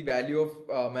understand the value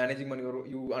of managing money, or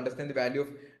you understand the value of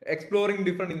exploring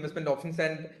different investment options,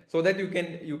 and so that you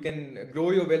can grow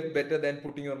your wealth better than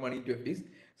putting your money into FDs.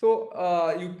 So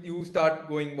you start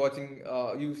watching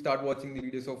the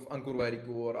videos of Ankur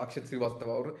Warikoo or Akshat Srivastava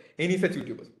or any such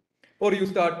YouTubers, or you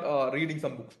start reading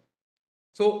some books.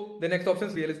 So the next option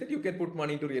is real estate. You can put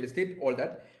money into real estate, all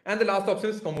that, and the last option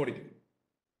is commodity.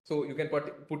 So you can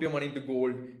put your money into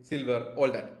gold, silver,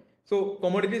 all that. So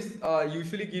commodities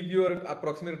usually give you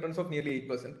approximate returns of nearly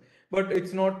 8%, but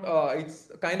it's not. It's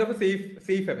kind of a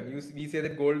safe haven. We say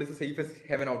that gold is the safest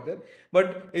haven out there,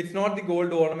 but it's not the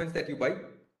gold ornaments that you buy.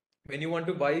 When you want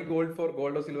to buy gold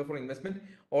or silver for investment,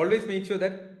 always make sure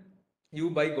that you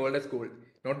buy gold as gold,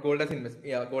 not gold as investment.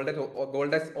 Yeah, gold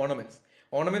as ornaments.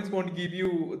 Ornaments won't give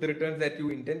you the returns that you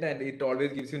intend, and it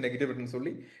always gives you negative returns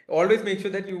only. Always make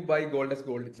sure that you buy gold as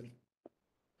gold itself.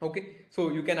 Okay,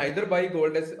 so you can either buy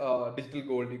gold as digital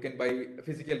gold, you can buy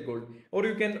physical gold, or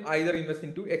you can either invest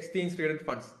into exchange traded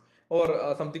funds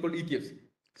or something called ETFs.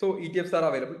 So ETFs are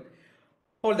available,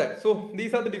 all that. So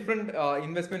these are the different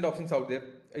investment options out there.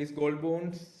 Is gold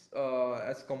bonds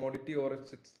as commodity, or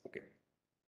it's okay?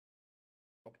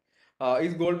 Okay.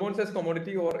 Is gold bonds as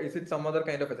commodity, or is it some other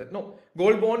kind of asset? No,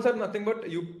 gold bonds are nothing but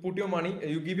you put your money,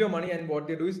 you give your money, and what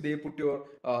they do is they put your,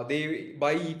 they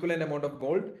buy equivalent amount of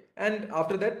gold, and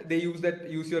after that they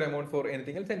use your amount for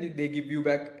anything else, and they give you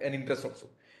back an interest also.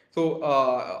 So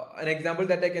an example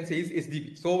that I can say is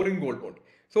SGB, sovereign gold bond.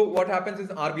 So what happens is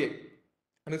RBI,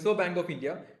 Reserve Bank of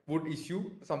India, would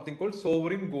issue something called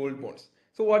sovereign gold bonds.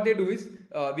 So what they do is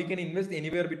we can invest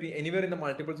anywhere in the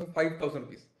multiples of 5,000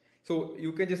 rupees. So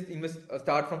you can just invest,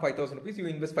 start from 5,000 rupees. You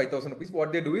invest 5,000 rupees.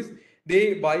 What they do is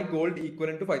they buy gold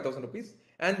equivalent to 5,000 rupees,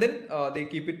 and then they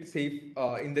keep it safe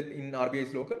in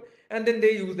RBI's locker, and then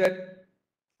they use that,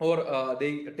 or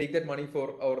they take that money for,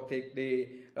 or take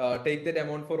that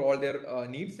amount for all their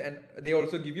needs, and they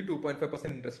also give you 2.5%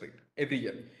 interest rate every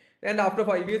year. And after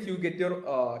 5 years, you get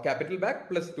your capital back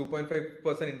plus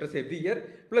 2.5% interest every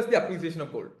year, plus the appreciation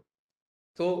of gold.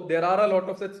 So there are a lot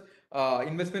of such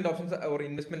investment options or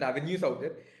investment avenues out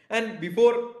there. And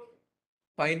before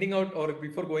finding out, or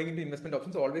before going into investment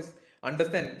options, always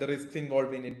understand the risks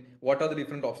involved in it, what are the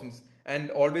different options, and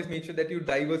always make sure that you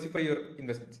diversify your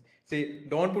investments. Say,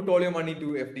 don't put all your money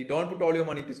into FD, don't put all your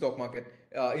money into stock market,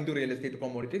 into real estate,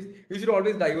 commodities. You should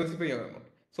always diversify your amount,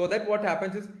 so that what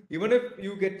happens is, even if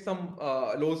you get some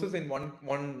losses in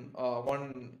one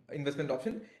investment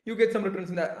option, you get some returns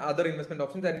in the other investment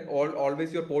options, and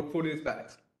always your portfolio is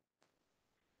balanced.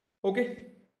 Okay.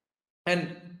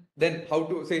 And then how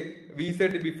to say, we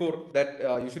said it before that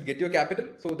you should get your capital.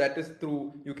 So that is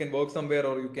through, you can work somewhere,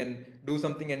 or you can do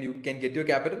something and you can get your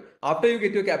capital. After you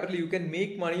get your capital, you can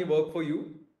make money work for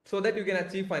you, so that you can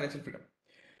achieve financial freedom.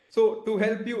 So to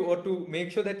help you, or to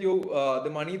make sure that you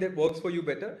the money that works for you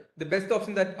better, the best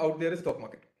option that out there is stock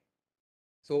market.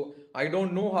 So I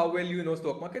don't know how well you know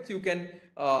stock markets. You can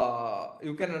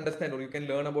understand, or you can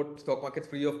learn about stock markets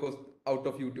free of course out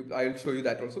of YouTube. I'll show you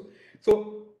that also.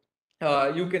 So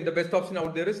you can, the best option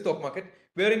out there is stock market,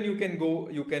 wherein you can go,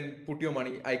 you can put your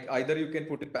money. Either you can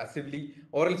put it passively,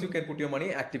 or else you can put your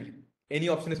money actively. Any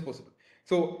option is possible.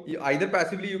 So either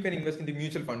passively you can invest into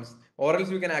mutual funds, or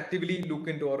else you can actively look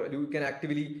into, or you can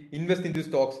actively invest into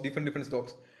stocks, different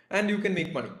stocks, and you can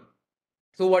make money.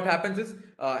 So what happens is,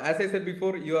 as I said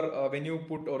before, when you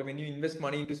put, or when you invest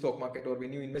money into stock market, or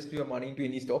when you invest your money into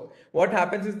any stock, what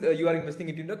happens is you are investing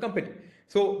it into a company.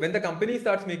 So when the company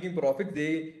starts making profit,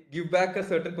 they give back a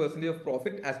certain percentage of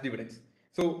profit as dividends.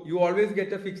 So you always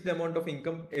get a fixed amount of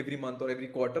income every month or every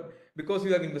quarter, because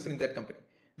you have invested in that company.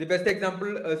 The best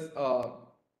example is,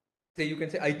 say, you can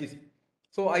say ITC.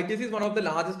 So ITC is one of the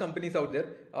largest companies out there.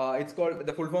 It's called,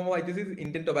 the full form of ITC is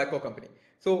Indian Tobacco Company.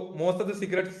 So most of the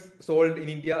cigarettes sold in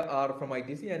India are from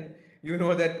ITC, and you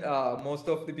know that most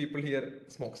of the people here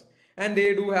smokes. And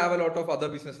they do have a lot of other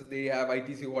businesses. They have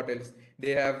ITC hotels.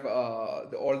 They have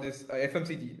all this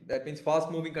FMCG. That means fast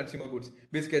moving consumer goods,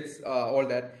 biscuits, all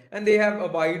that. And they have a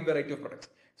wide variety of products.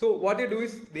 So what they do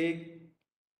is, they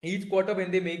each quarter,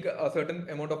 when they make a certain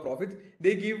amount of profits,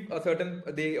 they give a certain,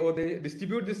 they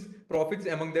distribute this profits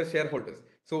among their shareholders.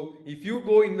 So if you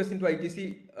go invest into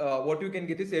ITC, what you can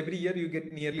get is, every year you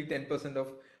get nearly 10%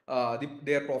 of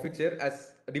their profit share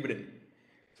as a dividend.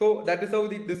 So that is how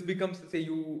this becomes, say,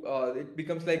 it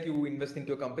becomes like you invest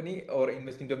into a company or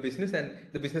invest into a business, and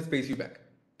the business pays you back.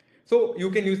 So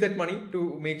you can use that money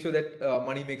to make sure that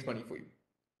money makes money for you.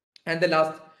 And the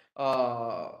last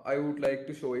I would like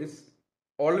to show is,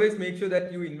 always make sure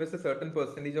that you invest a certain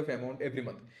percentage of amount every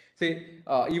month. Say,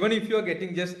 even if you are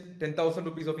getting just 10,000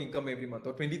 rupees of income every month,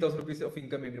 or 20,000 rupees of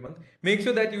income every month, make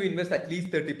sure that you invest at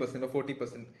least 30% or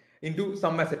 40% into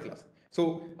some asset class.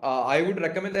 So I would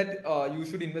recommend that you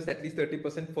should invest at least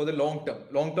 30% for the long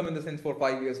term in the sense for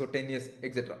 5 years or 10 years,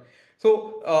 etc.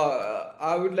 So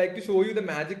I would like to show you the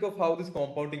magic of how this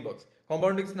compounding works.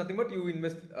 Compounding is nothing but you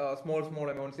invest small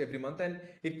amounts every month, and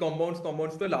it compounds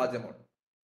to a large amount.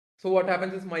 So what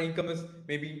happens is, my income is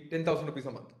maybe 10,000 rupees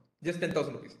a month, just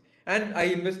 10,000 rupees. And I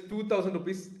invest 2,000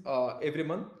 rupees every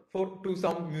month to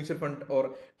some mutual fund,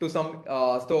 or to some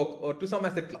stock, or to some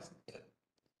asset class.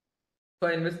 So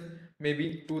I invest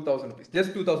maybe 2,000 rupees,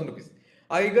 just 2,000 rupees.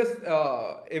 I guess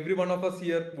every one of us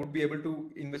here would be able to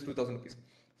invest 2,000 rupees.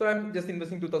 So I'm just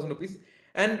investing 2,000 rupees,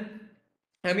 and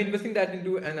I'm investing that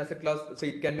into an asset class. So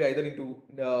it can be either into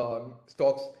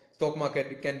stock market,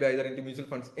 it can be either into mutual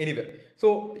funds, anywhere.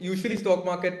 So usually stock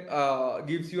market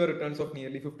gives you a returns of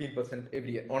nearly 15%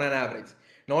 every year on an average.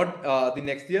 not the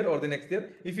next year or the next year.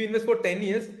 If you invest for 10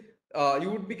 years, you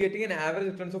would be getting an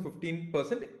average returns of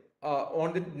 15%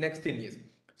 on the next 10 years.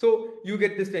 So you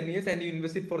get this 10 years and you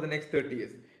invest it for the next 30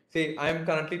 years. Say I am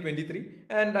currently 23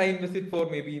 and I invest it for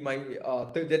maybe my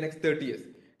the next 30 years.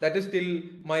 That is still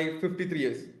my 53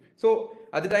 years. So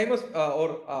at the time of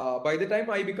by the time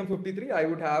I become 53, I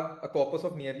would have a corpus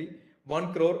of nearly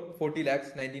 1 crore 40 lakhs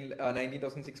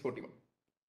 19,641.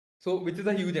 So which is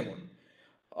a huge amount.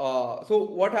 So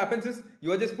what happens is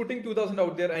you are just putting 2000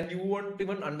 out there and you won't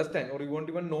even understand or you won't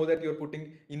even know that you're putting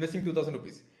investing 2000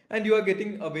 rupees, and you are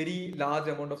getting a very large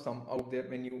amount of sum out there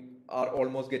when you are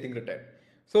almost getting retired.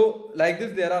 So like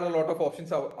this, there are a lot of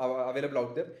options available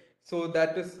out there. So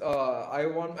that is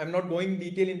I'm not going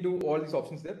detail into all these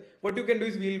options there. What you can do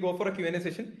is we'll go for a Q&A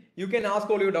session. You can ask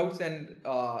all your doubts, and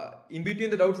in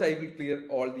between the doubts I will clear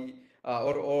all the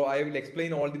or I will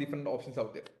explain all the different options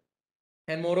out there.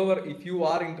 And moreover, if you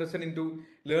are interested into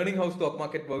learning how stock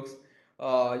market works,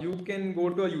 you can go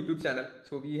to a YouTube channel.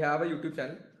 So we have a YouTube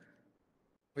channel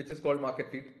which is called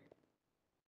Market Feed.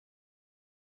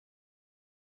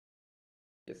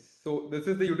 Yes, so this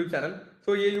is the YouTube channel.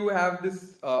 So here you have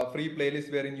this free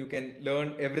playlist wherein you can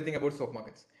learn everything about stock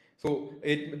markets. So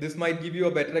this might give you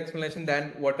a better explanation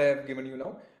than what I have given you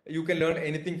now. You can learn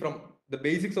anything from the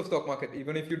basics of stock market.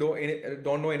 Even if you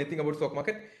don't know anything about stock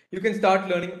market, you can start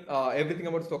learning everything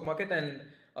about stock market, and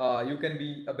you can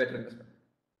be a better investor.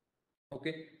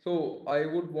 Okay, so I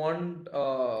would want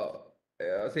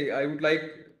I would like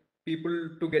people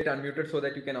to get unmuted so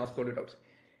that you can ask all your doubts.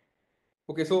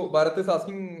 Okay, so Bharat is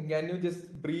asking, can you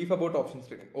just brief about options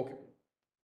trading? Okay.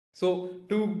 So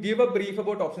to give a brief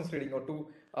about options trading, or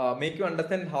to make you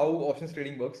understand how options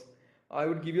trading works, I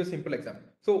would give you a simple example.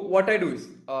 So what I do is,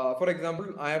 for example,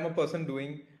 I am a person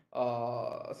doing,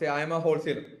 say I am a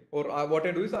wholesaler, or what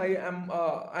I do is I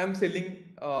am selling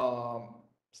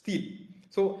steel.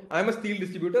 So I am a steel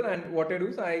distributor, and what I do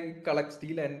is I collect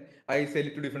steel and I sell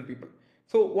it to different people.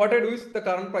 So what I do is, the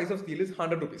current price of steel is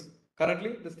 100 rupees.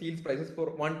 Currently, the steel's prices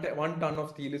for one ton of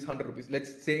steel is 100 rupees.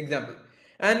 Let's say example.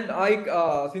 And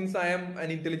since I am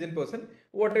an intelligent person,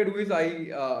 what I do is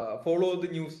I follow the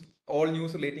news, all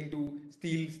news relating to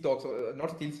steel stocks,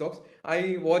 not steel stocks.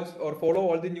 I watch or follow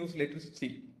all the news related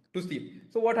to steel.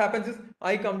 So what happens is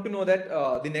I come to know that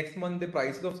the next month the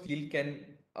prices of steel can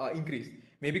increase.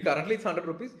 Maybe currently it's 100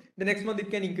 rupees. The next month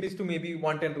it can increase to maybe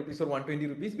 110 rupees or 120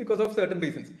 rupees because of certain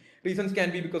reasons. Reasons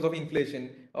can be because of inflation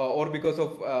or because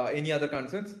of any other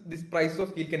concerns. This price of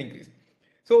steel can increase.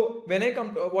 So when I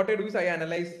come to, what I do is I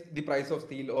analyze the price of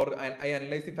steel, or I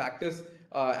analyze the factors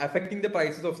affecting the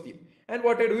prices of steel. And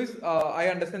what I do is I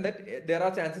understand that there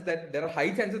are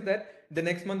high chances that the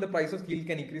next month the price of steel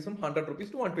can increase from 100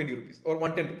 rupees to 120 rupees or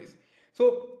 110 rupees.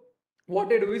 So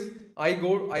what I do is I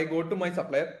go to my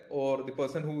supplier or the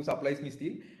person who supplies me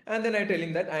steel, and then I tell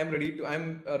him that I'm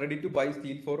ready to buy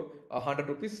steel for 100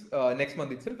 rupees next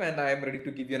month itself, and I am ready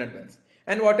to give you an advance.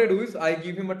 And what I do is I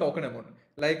give him a token amount,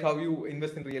 like how you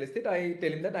invest in real estate. I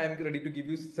tell him that I am ready to give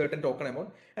you certain token amount,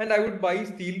 and I would buy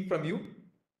steel from you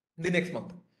the next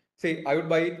month. Say I would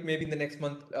buy it maybe in the next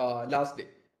month last day.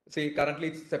 Say currently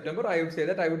it's September, I would say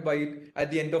that I would buy it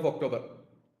at the end of October.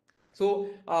 So,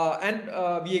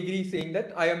 we agree saying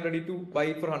that I am ready to buy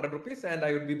it for 100 rupees and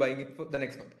I would be buying it for the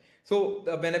next month. So,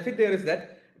 the benefit there is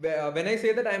that when I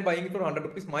say that I am buying it for 100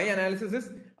 rupees, my analysis is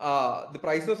the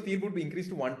price of steel would be increased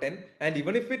to 110. And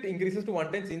even if it increases to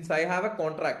 110, since I have a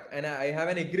contract and I have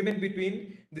an agreement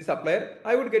between the supplier,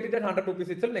 I would get it at 100 rupees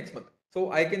itself next month.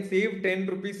 So, I can save 10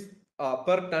 rupees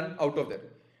per ton out of that.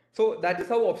 So that is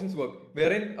how options work,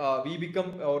 wherein we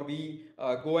become or we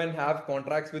go and have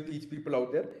contracts with each people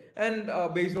out there, and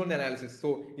based on the analysis.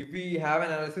 So if we have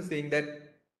analysis saying that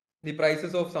the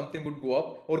prices of something would go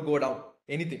up or go down,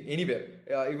 anything, anywhere,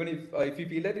 even if we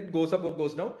feel that it goes up or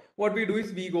goes down, what we do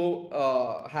is we go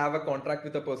have a contract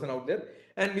with a person out there,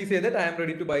 and we say that I am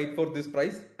ready to buy it for this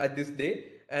price at this day,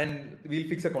 and we'll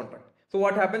fix a contract. So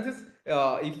what happens is,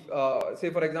 if say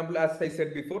for example, as I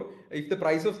said before, if the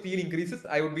price of steel increases,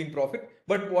 I would be in profit.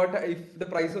 But what if the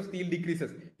price of steel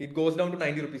decreases? It goes down to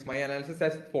 90 rupees. My analysis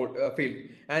has failed,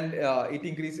 and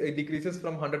it decreases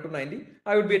from 100 to 90.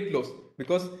 I would be at loss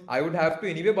because I would have to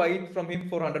anyway buy it from him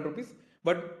for 100 rupees.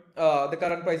 But the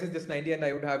current price is just 90, and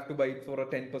I would have to buy it for a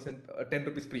 10%, 10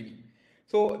 rupees premium.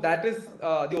 So that is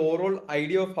the overall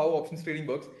idea of how options trading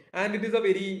works, and it is a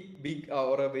very big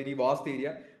or a very vast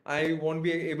area. I won't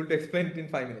be able to explain it in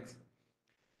 5 minutes.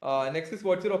 Next is,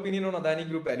 what's your opinion on Adani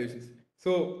Group valuations?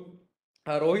 So,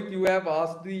 Rohit, you have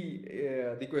asked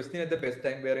the question at the best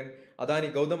time, wherein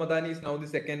Gautam Adani is now the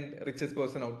second richest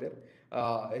person out there.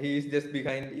 He is just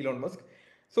behind Elon Musk.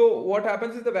 So what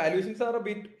happens is the valuations are a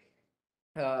bit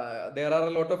there are a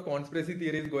lot of conspiracy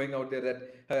theories going out there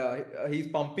that he's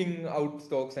pumping out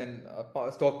stocks and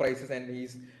stock prices and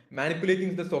he's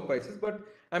manipulating the stock prices. But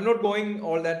I'm not going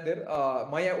all that there.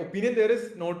 My opinion there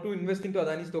is not to invest into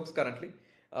Adani stocks currently.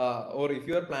 Or if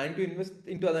you are planning to invest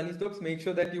into Adani stocks, make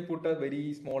sure that you put a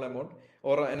very small amount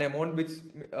or an amount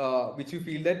which you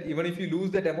feel that even if you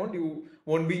lose that amount, you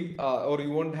won't be or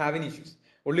you won't have any issues.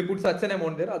 Only put such an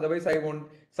amount there. Otherwise, I won't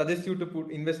suggest you to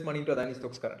put invest money into Adani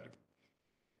stocks currently.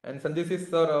 And Sanjay says,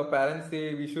 sir, parents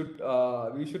say we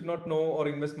should not know or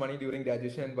invest money during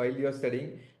graduation while you are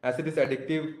studying, as it is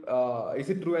addictive. Is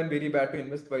it true and very bad to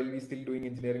invest while we still doing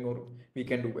engineering, or we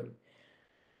can do well?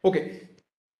 Okay,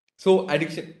 so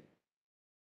addiction.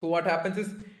 So what happens is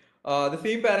the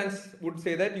same parents would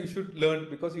say that you should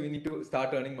learn because you need to start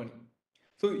earning money.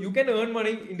 So you can earn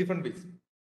money in different ways.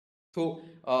 So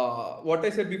what I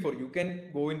said before, you can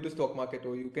go into stock market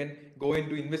or you can go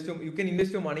into you can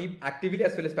invest your money actively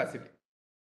as well as passively.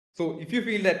 So if you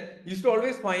feel that you should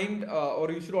always find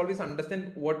or you should always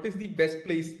understand what is the best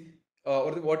place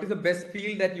what is the best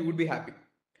field that you would be happy.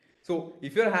 So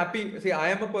if you're happy, say I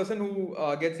am a person who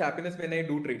gets happiness when I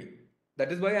do trading.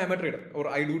 That is why I am a trader or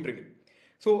I do trading.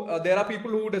 So there are people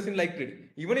who doesn't like trading.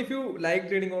 Even if you like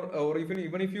trading or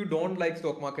even if you don't like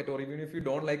stock market or even if you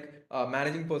don't like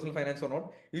managing personal finance or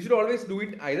not, you should always do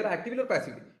it either actively or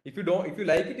passively. If you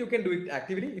like it, you can do it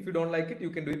actively. If you don't like it, you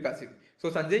can do it passively.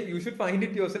 So Sanjay, you should find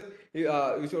it yourself.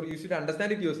 You should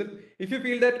understand it yourself. If you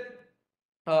feel that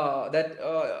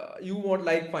you want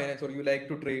like finance or you like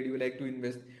to trade, you like to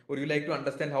invest, or you like to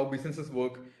understand how businesses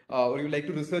work, or you like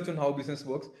to research on how business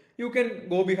works, you can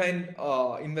go behind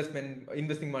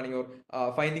investing money or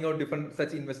finding out different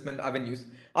such investment avenues.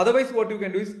 Otherwise, what you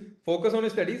can do is focus on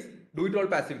your studies, do it all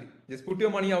passively. Just put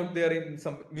your money out there in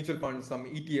some mutual funds, some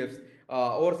ETFs,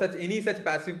 or such any such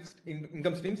passive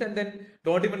income streams, and then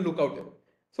don't even look out there.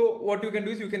 So what you can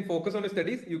do is you can focus on your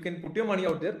studies. You can put your money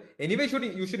out there. Anyway,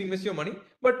 you should invest your money,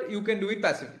 but you can do it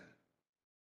passively.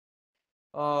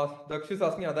 Daksh is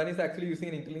asking Adani is actually using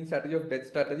an intelligent strategy of debt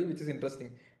strategy, which is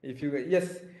interesting. If you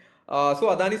yes, so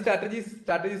Adani strategy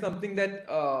is something that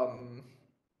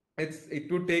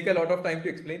it would take a lot of time to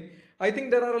explain. I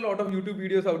think there are a lot of YouTube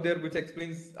videos out there which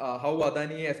explains how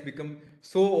Adani has become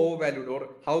so overvalued or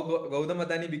how Gautam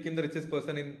Adani became the richest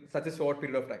person in such a short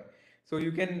period of time. So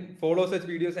you can follow such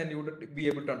videos and you would be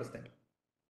able to understand.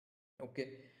 Okay.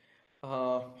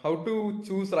 How to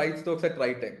choose right stocks at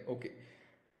right time. Okay.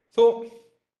 So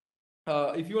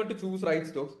if you want to choose right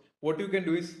stocks, what you can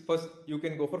do is first you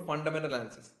can go for fundamental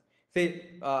analysis.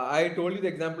 Say, I told you the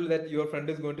example that your friend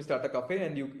is going to start a cafe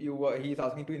and he is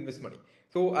asking to invest money.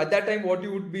 So at that time, what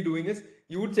you would be doing is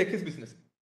you would check his business.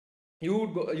 You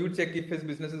would check if his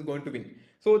business is going to win.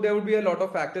 So there would be a lot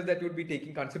of factors that you would be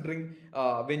taking considering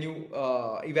when you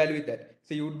evaluate that.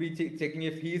 So you would be checking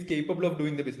if he is capable of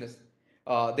doing the business.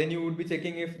 Then you would be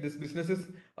checking if this business is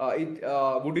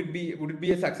would it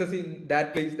be a success in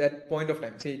that place, that point of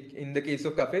time. Say in the case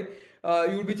of cafe,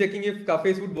 you would be checking if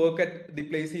cafes would work at the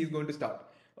place he is going to start.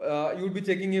 You would be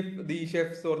checking if the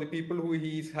chefs or the people who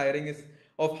he is hiring is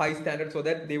of high standard so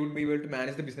that they would be able to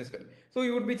manage the business well. So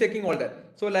you would be checking all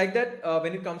that. So like that,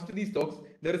 when it comes to these stocks,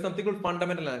 there is something called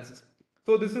fundamental analysis.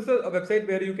 So this is a website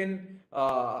where you can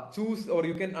choose or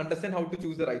you can understand how to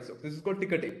choose the right stock. This is called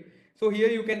ticker tape. So here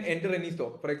you can enter any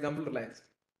stock, for example, Reliance.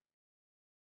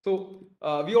 So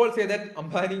we all say that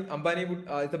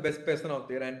Ambani is the best person out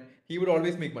there, and he would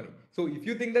always make money. So if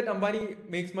you think that Ambani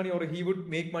makes money or he would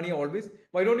make money always,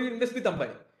 why don't you invest with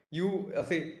Ambani? You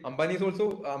say Ambani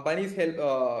is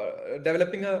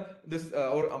developing this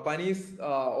or Ambani is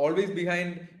always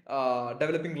behind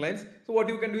developing Reliance. So what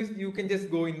you can do is you can just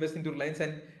go invest into Reliance,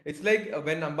 and it's like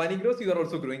when Ambani grows, you are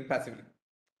also growing passively.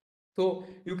 So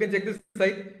you can check this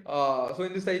site. So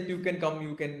in this site, you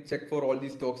can check for all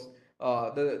these stocks.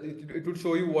 It would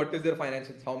show you what is their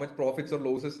financials, how much profits or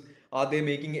losses are they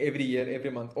making every year,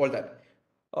 every month, all that.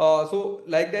 So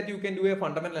like that, you can do a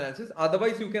fundamental analysis.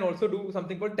 Otherwise, you can also do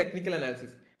something called technical analysis,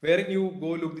 wherein you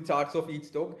go look the charts of each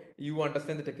stock, you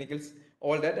understand the technicals,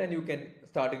 all that, and you can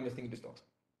start investing into stocks.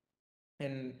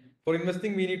 And for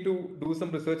investing, we need to do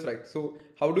some research, right? So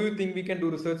how do you think we can do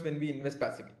research when we invest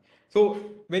passively? So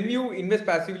when you invest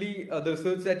passively, the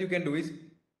research that you can do is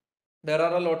there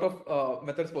are a lot of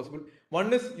methods possible.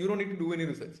 One is you don't need to do any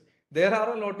research. There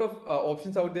are a lot of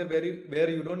options out there where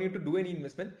you don't need to do any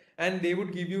investment and they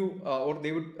would give you or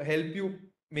they would help you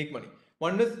make money.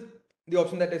 One is the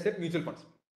option that I said, mutual funds.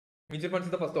 Mutual funds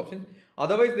is the first option.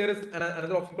 Otherwise, there is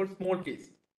another option called small case.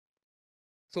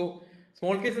 So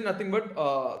Small case is nothing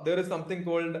but there is something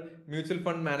called mutual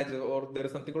fund manager, or there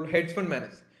is something called hedge fund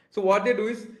manager. So what they do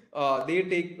is they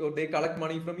take or they collect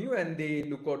money from you, and they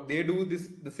look out, they do this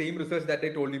the same research that I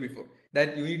told you before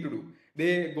that you need to do.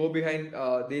 They go behind,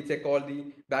 they check all the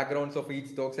backgrounds of each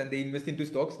stocks, and they invest into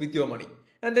stocks with your money,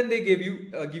 and then they give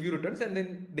you returns, and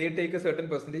then they take a certain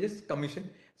percentage commission,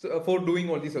 so for doing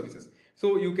all these services.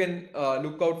 So you can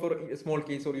look out for a small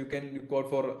case, or you can look out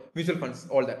for mutual funds,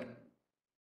 all that.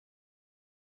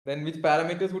 Then which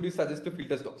parameters would you suggest to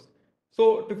filter stocks?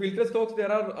 So to filter stocks,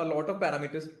 there are a lot of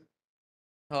parameters.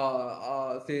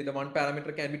 Say the one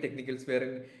parameter can be technicals,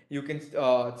 wherein you can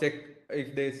check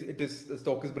if the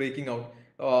stock is breaking out,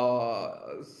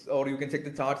 or you can check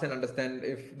the charts and understand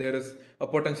if there is a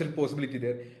potential possibility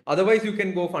there. Otherwise, you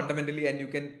can go fundamentally, and you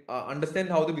can understand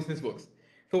how the business works.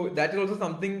 So that is also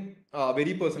something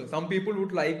very personal. Some people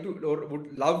would like to, or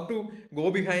would love to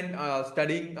go behind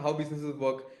studying how businesses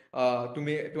work,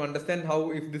 to understand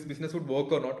how, if this business would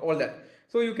work or not, all that.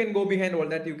 So you can go behind all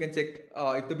that. You can check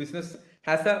if the business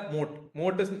has a moat.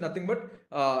 Moat is nothing but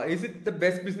is it the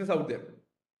best business out there?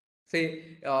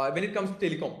 Say when it comes to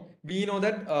telecom, we know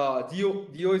that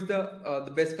Geo is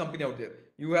the best company out there.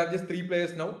 You have just three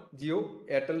players now: Geo,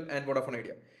 Airtel, and Vodafone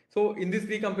Idea. So in these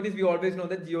three companies, we always know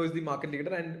that Geo is the market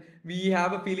leader, and we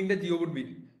have a feeling that Geo would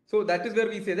win. So that is where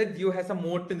we say that Geo has a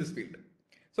moat in this field.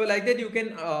 So like that, you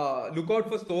can look out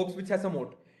for stocks which has a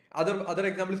moat. Other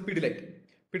example is Pidilite.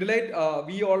 Pidilite,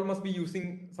 we all must be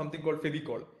using something called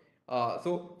Fevicol.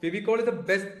 So Fevicol is the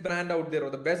best brand out there, or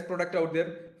the best product out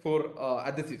there for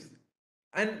adhesives,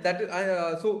 and that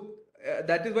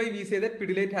is why we say that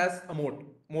Pidilite has a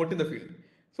moat in the field.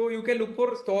 So you can look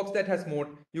for stocks that has moat.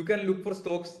 You can look for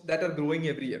stocks that are growing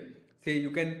every year. Say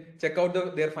you can check out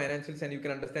their financials, and you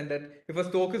can understand that if a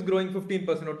stock is growing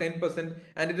 15% or 10%,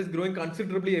 and it is growing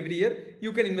considerably every year,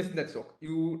 you can invest in that stock.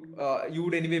 You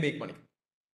would anyway make money.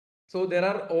 So there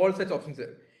are all such options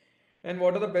there. And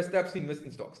what are the best apps to invest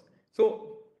in stocks?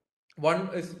 So one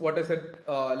is what I said,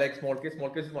 like small case. Small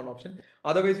case is one option.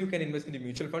 Otherwise, you can invest in the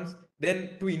mutual funds.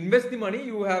 Then to invest the money,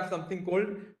 you have something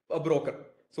called a broker.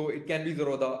 So it can be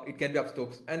Zerodha, it can be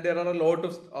Upstocks, and there are a lot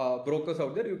of brokers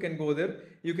out there. You can go there.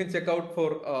 You can check out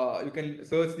for. You can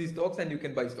search these stocks, and you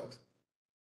can buy stocks.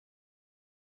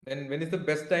 Then when is the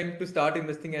best time to start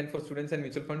investing, and for students and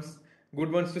mutual funds, good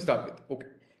ones to start with? Okay.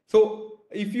 So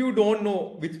if you don't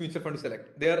know which mutual fund to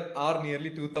select, there are nearly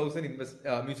 2000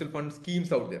 mutual fund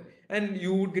schemes out there, and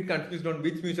you would get confused on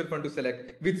which mutual fund to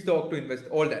select, which stock to invest,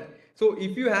 all that. So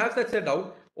if you have such a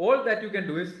doubt, all that you can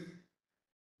do is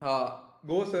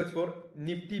go search for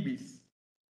Nifty Bees.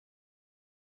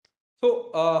 So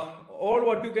all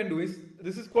what you can do is,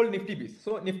 this is called Nifty Bees.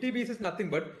 So Nifty Bees is nothing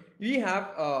but, we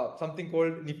have something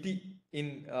called Nifty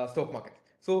in stock market.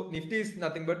 So Nifty is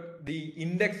nothing but the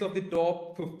index of the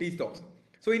top 50 stocks.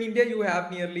 So in India, you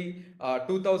have nearly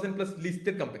 2000 plus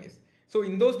listed companies. So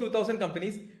in those 2000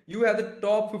 companies, you have the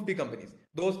top 50 companies.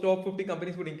 Those top 50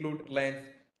 companies would include Reliance,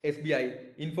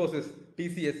 SBI, Infosys,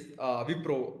 TCS,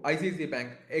 Wipro, ICICI Bank,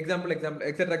 example,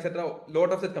 etc.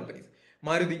 Lot of such companies,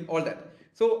 Maruti, all that.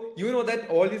 So you know that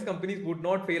all these companies would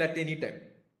not fail at any time,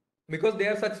 because they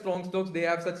are such strong stocks, they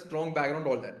have such strong background,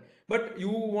 all that. But you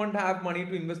won't have money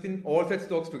to invest in all such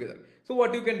stocks together. So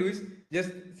what you can do is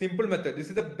just simple method. This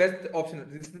is the best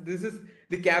option. This is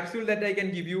the capsule that I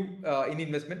can give you in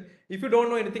investment. If you don't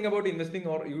know anything about investing,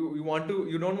 or you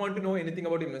don't want to know anything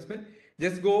about investment,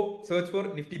 just go search for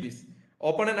Nifty Bees.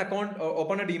 Open an account, or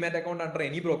open a demat account under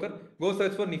any broker. Go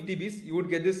search for Nifty Bees. You would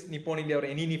get this Nippon India or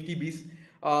any Nifty Bees.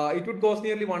 It would cost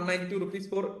nearly 192 rupees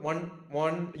for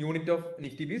one unit of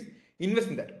Nifty Bees. Invest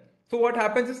in that. So what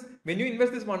happens is, when you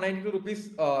invest this 192 rupees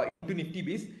into Nifty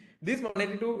Bees, this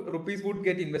 192 rupees would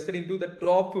get invested into the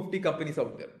top 50 companies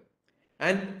out there.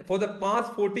 And for the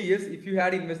past 40 years, if you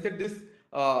had invested this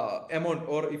amount,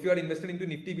 or if you had invested into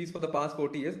Nifty Bees for the past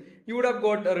 40 years, you would have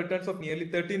got returns of nearly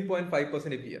 13.5%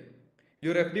 every year.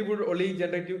 Your FD would only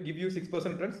give you 6%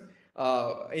 returns.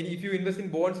 And if you invest in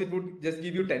bonds, it would just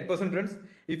give you 10% returns.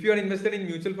 If you are invested in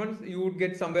mutual funds, you would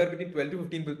get somewhere between 12 to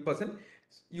 15%.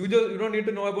 You don't need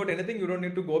to know about anything. You don't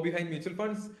need to go behind mutual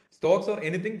funds, stocks, or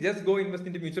anything. Just go invest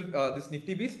into this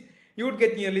Nifty Bees. You would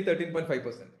get nearly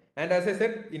 13.5%. And as I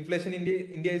said, inflation in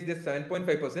India is just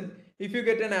 7.5%. If you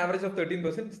get an average of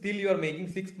 13%, still you are making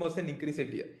 6% increase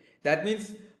every year. That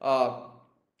means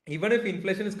even if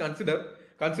inflation is considered,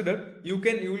 you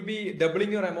will be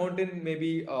doubling your amount in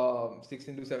maybe 6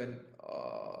 into 7,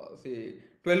 say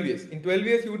 12 years. In 12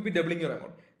 years, you would be doubling your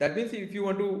amount. That means if you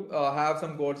want to have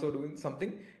some goals or doing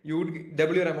something, you would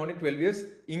double your amount in 12 years,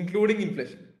 including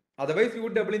inflation. Otherwise, you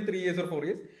would double in 3 years or 4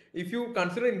 years. If you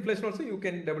consider inflation also, you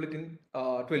can double it in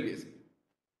 12 years.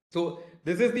 So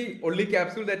this is the only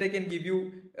capsule that I can give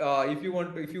you. If you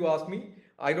want, if you ask me,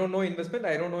 I don't know investment,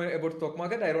 I don't know about stock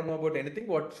market, I don't know about anything.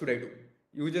 What should I do?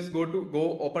 You just go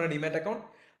open a demat account,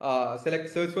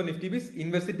 select search for Nifty Biz,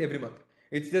 invest it every month.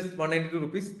 It's just 192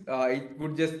 rupees. It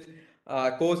would just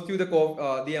cost you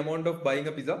the amount of buying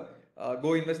a pizza.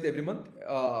 Go invest every month,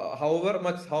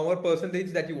 however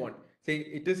percentage that you want. Say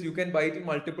it is, you can buy it in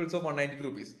multiples of 192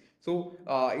 rupees. So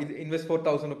invest for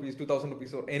 1000 rupees, 2000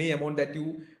 rupees, or any amount that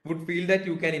you would feel that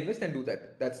you can invest and do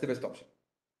that. That's the best option.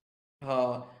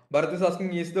 Bharat is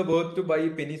asking, is the worth to buy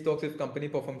penny stocks if company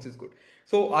performance is good?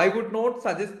 So I would not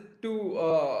suggest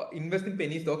to invest in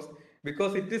penny stocks,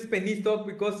 because it is penny stock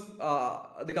because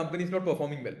the company is not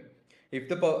performing well. If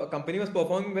the company was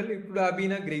performing well, it would have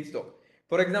been a great stock.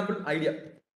 For example,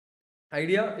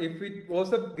 Idea, if it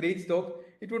was a great stock,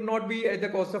 it would not be at the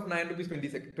cost of 9 rupees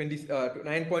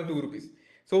 9.2 rupees.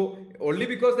 So only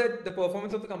because that the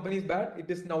performance of the company is bad, it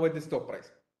is now at this stock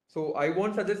price. So I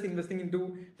won't suggest investing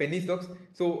into penny stocks.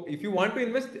 So if you want to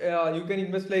invest, you can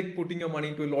invest like putting your money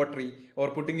into a lottery or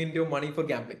putting into your money for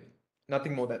gambling.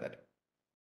 Nothing more than that.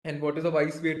 And what is a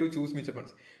wise way to choose mutual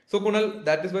funds? So Kunal,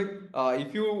 that is why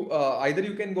if you either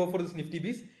you can go for this Nifty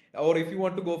Bees, or if you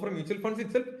want to go for mutual funds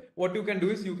itself, what you can do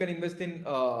is you can invest in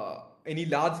any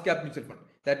large cap mutual fund.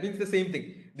 That means the same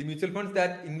thing, the mutual funds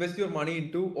that invest your money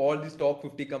into all these top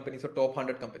 50 companies or top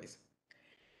 100 companies.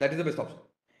 That is the best option.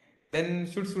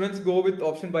 Then should students go with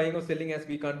option buying or selling, as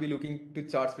we can't be looking to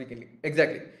charts frequently?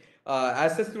 Exactly.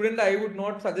 As a student, I would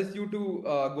not suggest you to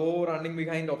go running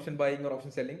behind option buying or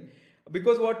option selling,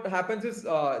 because what happens is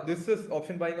this is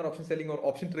option buying or option selling or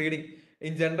option trading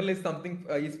in general is something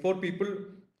is for people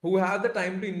who have the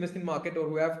time to invest in market, or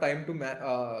who have time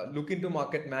to look into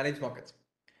market, manage markets.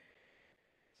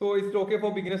 So is it okay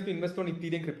for beginners to invest on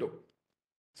Ethereum crypto?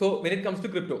 So when it comes to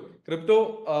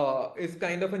crypto is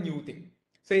kind of a new thing.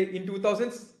 Say in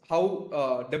 2000s, how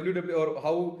WW or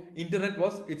how internet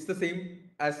was, it's the same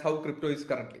as how crypto is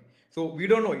currently. So we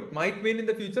don't know. It might win in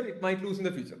the future. It might lose in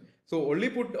the future. So only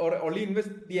put or only invest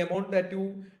the amount that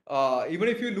you, even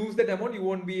if you lose that amount, you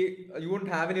won't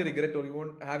have any regret, or you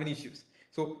won't have any issues.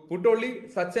 So put only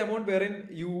such amount wherein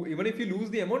you, even if you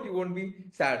lose the amount, you won't be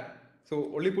sad.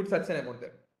 So only put such an amount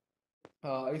there.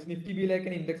 Is Nifty be like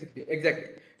an index ETF? Exactly.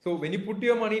 So when you put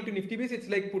your money into Nifty Base, it's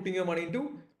like putting your money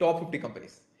into top 50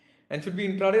 companies, and should be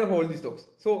intraday or hold the stocks.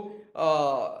 So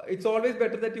it's always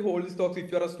better that you hold the stocks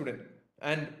if you are a student.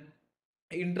 And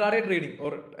intraday trading,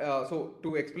 or so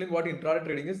to explain what intraday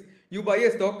trading is, you buy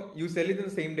a stock, you sell it in the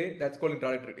same day. That's called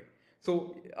intraday trading.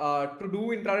 So to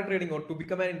do intraday trading or to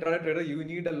become an intraday trader, you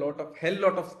need a hell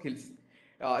lot of skills.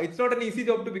 It's not an easy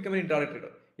job to become an intraday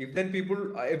trader. If then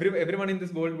people, everyone in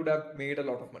this world would have made a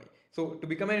lot of money. So to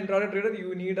become an intraday trader,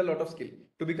 you need a lot of skill.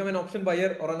 To become an option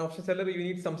buyer or an option seller, you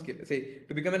need some skill. Say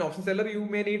to become an option seller, you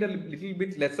may need a little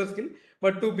bit lesser skill,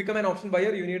 but to become an option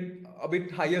buyer, you need a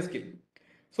bit higher skill.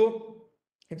 So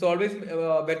it's always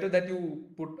better that you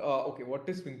put. Okay, what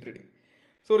is swing trading?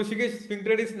 So Rishikesh, swing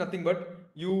trade is nothing but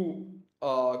you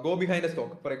go behind a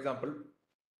stock. For example,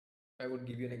 I would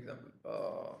give you an example.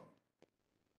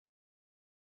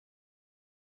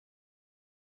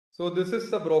 So this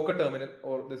is a broker terminal,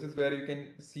 or this is where you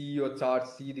can see your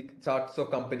charts, see the charts of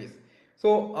companies.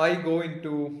 So I go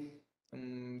into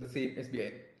the same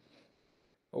SBI.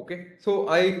 Okay, so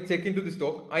I check into the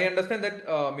stock. I understand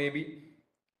that maybe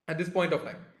at this point of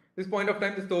time,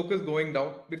 the stock is going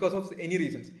down because of any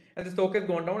reasons, and the stock has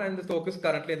gone down, and the stock is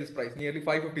currently at this price, nearly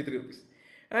 553 rupees.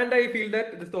 And I feel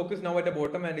that the stock is now at the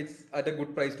bottom and it's at a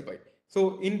good price to buy.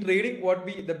 So in trading,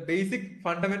 the basic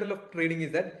fundamental of trading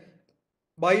is that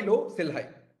buy low, sell high,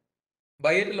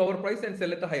 buy at a lower price and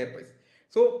sell at a higher price.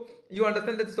 So you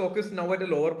understand that stock is now at a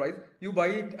lower price. You buy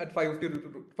it at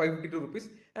 552 rupees,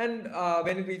 and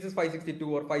when it reaches 562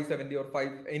 or 570 or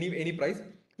 5 any price,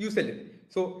 you sell it.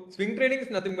 So swing trading is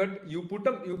nothing but you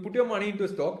put your money into a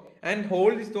stock and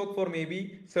hold the stock for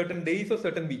maybe certain days or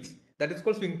certain weeks. That is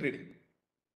called swing trading.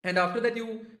 And after that,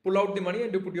 you pull out the money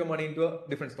and you put your money into a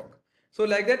different stock. So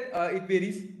like that, it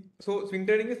varies. So swing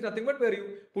trading is nothing but where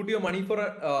you put your money for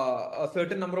a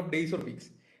certain number of days or weeks.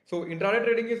 So intraday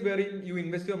trading is where you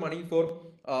invest your money for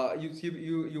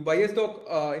you buy a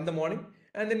stock in the morning,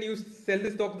 and then you sell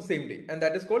the stock the same day, and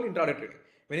that is called intraday trading.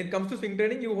 When it comes to swing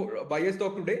trading, you buy a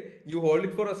stock today, you hold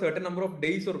it for a certain number of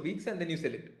days or weeks, and then you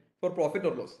sell it for profit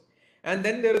or loss. And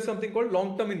then there is something called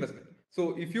long-term investment.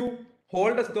 So if you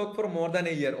hold a stock for more than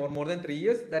a year or more than 3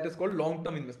 years, that is called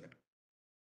long-term investment.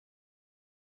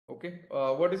 Okay.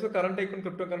 What is your current take on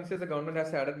cryptocurrency, as the government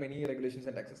has added many regulations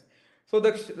and taxes? So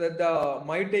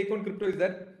my take on crypto is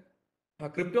that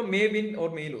crypto may win or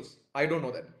may lose. I don't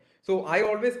know that. So I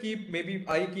always keep, maybe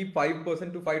I keep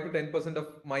 5% to 5 to 10% of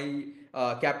my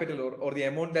capital, or the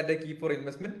amount that I keep for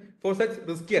investment for such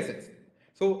risky assets.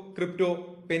 So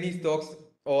crypto, penny stocks,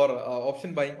 or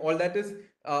option buying, all that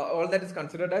is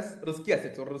considered as risky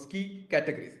assets or risky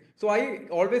categories. So I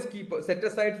always keep set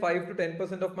aside 5 to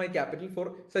 10% of my capital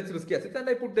for such risky assets, and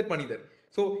I put that money there.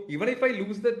 So even if I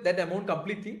lose that amount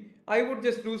completely, I would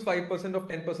just lose 5% of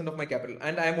 10% of my capital,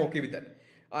 and I am okay with that.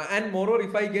 And moreover,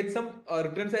 if I get some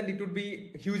returns, and it would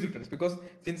be huge returns, because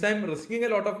since I'm risking a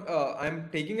lot of, I'm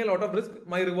taking a lot of risk,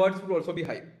 my rewards would also be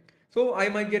high. So I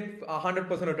might get 100%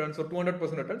 returns or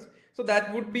 200% returns. So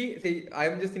that would be, say,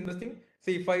 I'm just investing.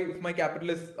 Say if my capital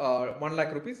is 1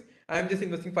 lakh rupees, I'm just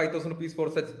investing 5,000 rupees for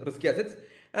such risky assets,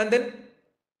 and then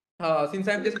since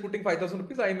I'm just putting 5,000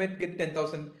 rupees, I might get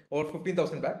 10,000 or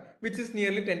 15,000 back, which is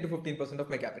nearly 10 to 15% of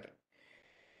my capital.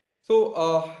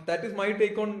 So that is my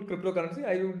take on cryptocurrency.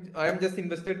 I am just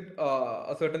invested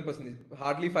a certain percentage,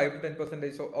 hardly 5 to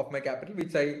 10% of my capital,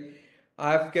 which I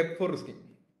have kept for risking.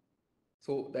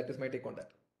 So that is my take on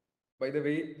that. By the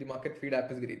way, the market feed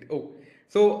app is great. Oh,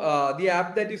 so the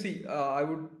app that you see, I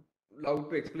would love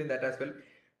to explain that as well.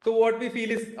 So what we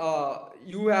feel is,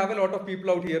 you have a lot of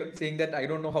people out here saying that I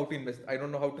don't know how to invest, I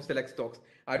don't know how to select stocks,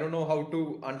 I don't know how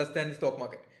to understand the stock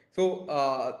market. So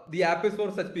the app is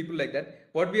for such people like that.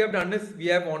 What we have done is we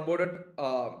have onboarded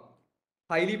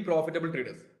highly profitable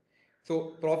traders.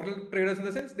 So profitable traders in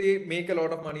the sense they make a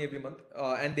lot of money every month,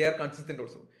 and they are consistent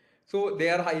also. So they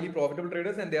are highly profitable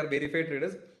traders and they are verified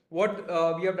traders. What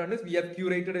we have done is we have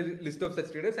curated a list of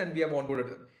such traders and we have onboarded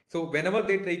them. So whenever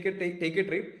they take a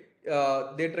trade,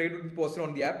 their trade will be posted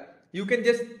on the app. You can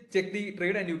just check the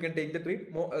trade and you can take the trade.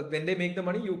 When they make the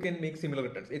money, you can make similar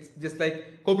returns. It's just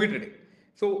like copy trading.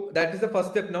 So that is the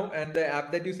first step now, and the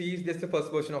app that you see is just the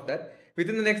first version of that.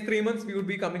 Within the next 3 months, we would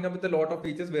be coming up with a lot of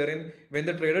features wherein when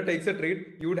the trader takes a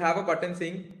trade, you would have a button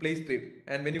saying place trade,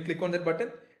 and when you click on that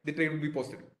button, the trade will be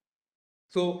posted.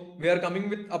 So we are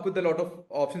coming up with a lot of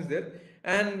options there,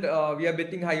 and we are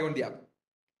betting high on the app.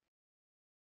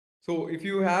 So if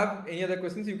you have any other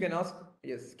questions, you can ask.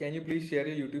 Yes, can you please share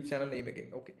your YouTube channel name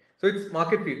again? Okay, so it's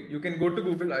Market Feed. You can go to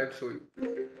Google. I'll show you.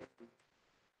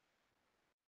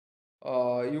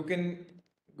 You can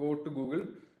go to Google,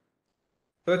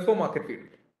 search for Market Feed,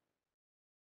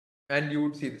 and you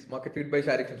would see this Market Feed by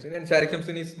Sharik Shamsin, and Sharik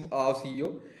Shamsin is our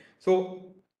CEO.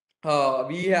 So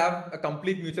we have a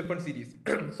complete mutual fund series.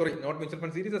 Sorry, not mutual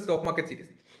fund series, a stock market series.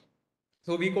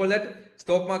 So we call that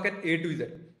stock market A to Z.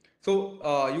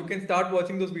 So you can start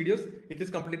watching those videos. It is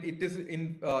complete. It is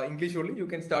in English only. You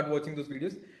can start watching those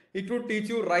videos. It would teach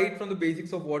you right from the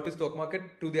basics of what is stock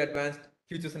market to the advanced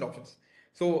futures and options.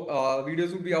 So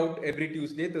videos will be out every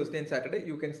Tuesday, Thursday, and Saturday.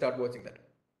 You can start watching that.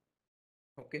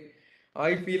 Okay.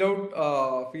 I feel out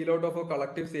of a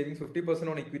collective savings 50%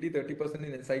 on equity, 30%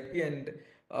 in SIP and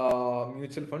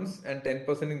mutual funds, and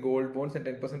 10% in gold bonds and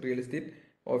 10% real estate.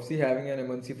 Obviously, having an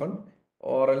emergency fund,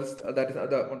 or else that is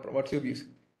other. What's your views?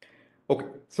 Okay,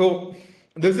 so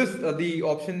this is the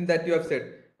option that you have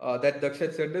said, that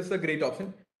Dakshat said. This is a great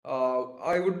option.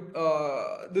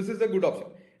 This is a good option.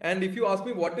 And if you ask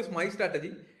me what is my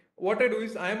strategy, what I do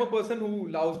is I am a person who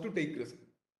loves to take risk.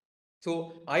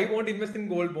 So I won't invest in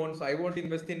gold bonds. I won't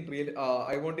invest in real.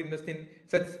 I won't invest in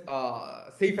such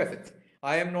safe assets.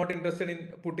 I am not interested in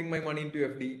putting my money into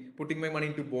FD, putting my money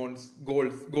into bonds,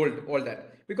 gold, all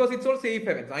that, because it's all safe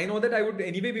havens. I know that I would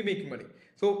anyway be making money.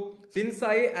 So since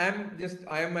I am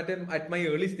at my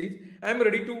early stage, I am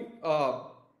ready to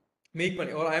make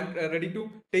money, or I am ready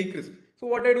to take risk. So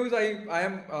what I do is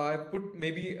I put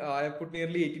maybe I have put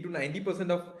nearly 80 to 90%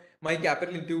 of my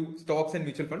capital into stocks and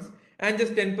mutual funds, and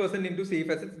just 10% into safe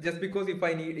assets, just because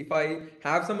if I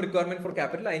have some requirement for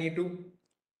capital,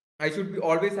 I should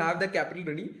always have that capital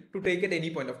ready to take at any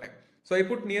point of time. So I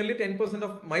put nearly 10%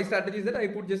 of my strategy is that I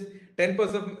put just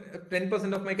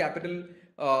 10% of my capital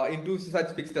into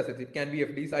such fixed assets. It can be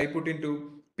FDs. I put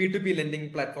into P2P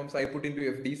lending platforms. I put into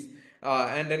FDs,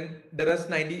 and then the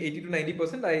rest 80 to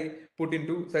 90% I put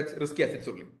into such risky assets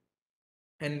only.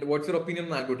 And what's your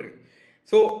opinion on algo trading?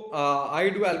 So I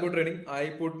do algo trading. I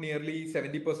put nearly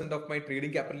 70% of my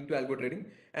trading capital into algo trading,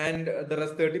 and the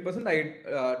rest 30%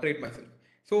 I trade myself.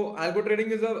 So algo trading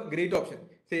is a great option.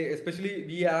 Say, especially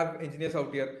we have engineers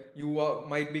out here. You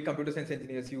might be computer science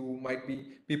engineers. You might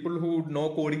be people who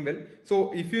know coding well.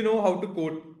 So if you know how to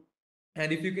code,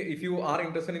 and if you are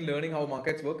interested in learning how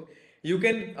markets work, you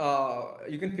can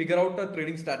figure out a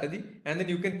trading strategy, and then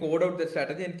you can code out the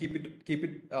strategy and keep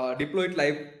it deploy it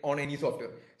live on any software.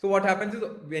 So what happens is,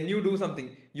 when you do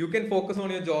something, you can focus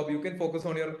on your job, you can focus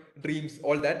on your dreams,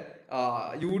 all that.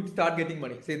 You would start getting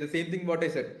money. Say the same thing what I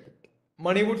said.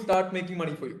 money would start making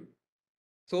money for you.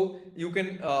 So you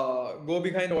can go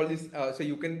behind all this. So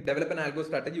you can develop an algo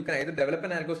strategy. You can either develop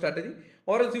an algo strategy,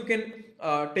 or else you can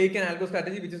take an algo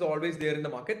strategy which is always there in the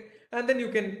market, and then you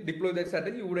can deploy that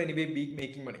strategy. You would anyway be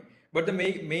making money. But the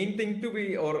main thing to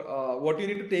be, or what you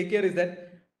need to take care is that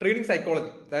trading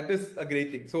psychology. That is a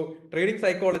great thing. So trading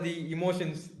psychology,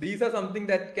 emotions, these are something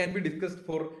that can be discussed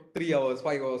for 3 hours,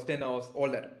 5 hours, 10 hours, all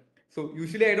that. So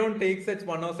usually I don't take such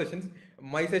 1 hour sessions.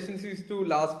 My sessions used to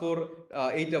last for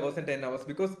 8 hours and 10 hours,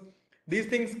 because these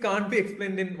things can't be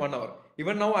explained in 1 hour.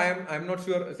 Even now, I'm not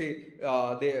sure. Say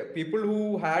the people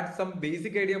who had some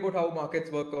basic idea about how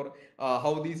markets work, or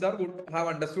how these are, would have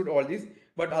understood all this.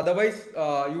 But otherwise,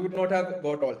 you would not have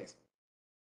got all this.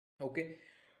 Okay.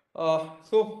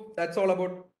 So that's all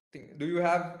about thing. Do you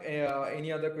have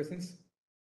any other questions?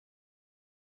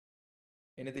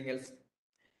 Anything else?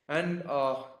 And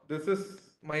this is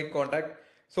my contact.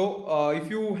 So if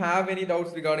you have any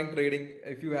doubts regarding trading,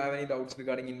 if you have any doubts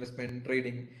regarding investment,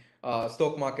 trading,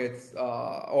 stock markets,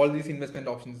 all these investment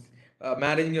options,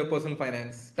 managing your personal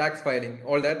finance, tax filing,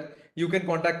 all that, you can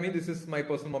contact me. This is my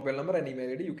personal mobile number and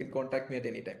email ID. You can contact me at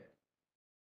any time.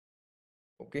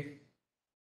 Okay.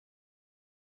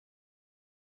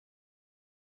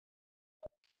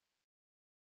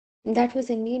 That was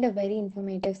indeed a very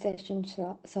informative session,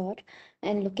 sir,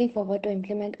 and looking forward to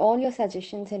implement all your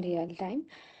suggestions in real time.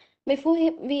 Before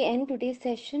we end today's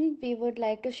session, we would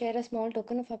like to share a small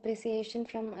token of appreciation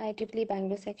from IEEE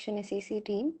Bangalore Section SAC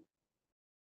team.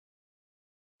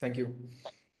 Thank you.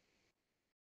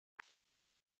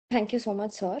 Thank you so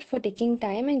much, sir, for taking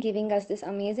time and giving us this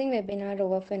amazing webinar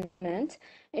over finance.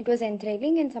 It was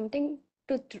enthralling and something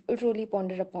to truly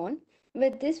ponder upon.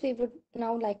 With this, we would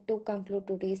now like to conclude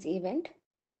today's event.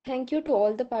 Thank you to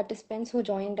all the participants who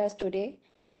joined us today,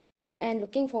 and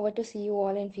looking forward to see you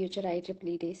all in future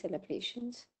IEEE Day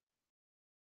celebrations.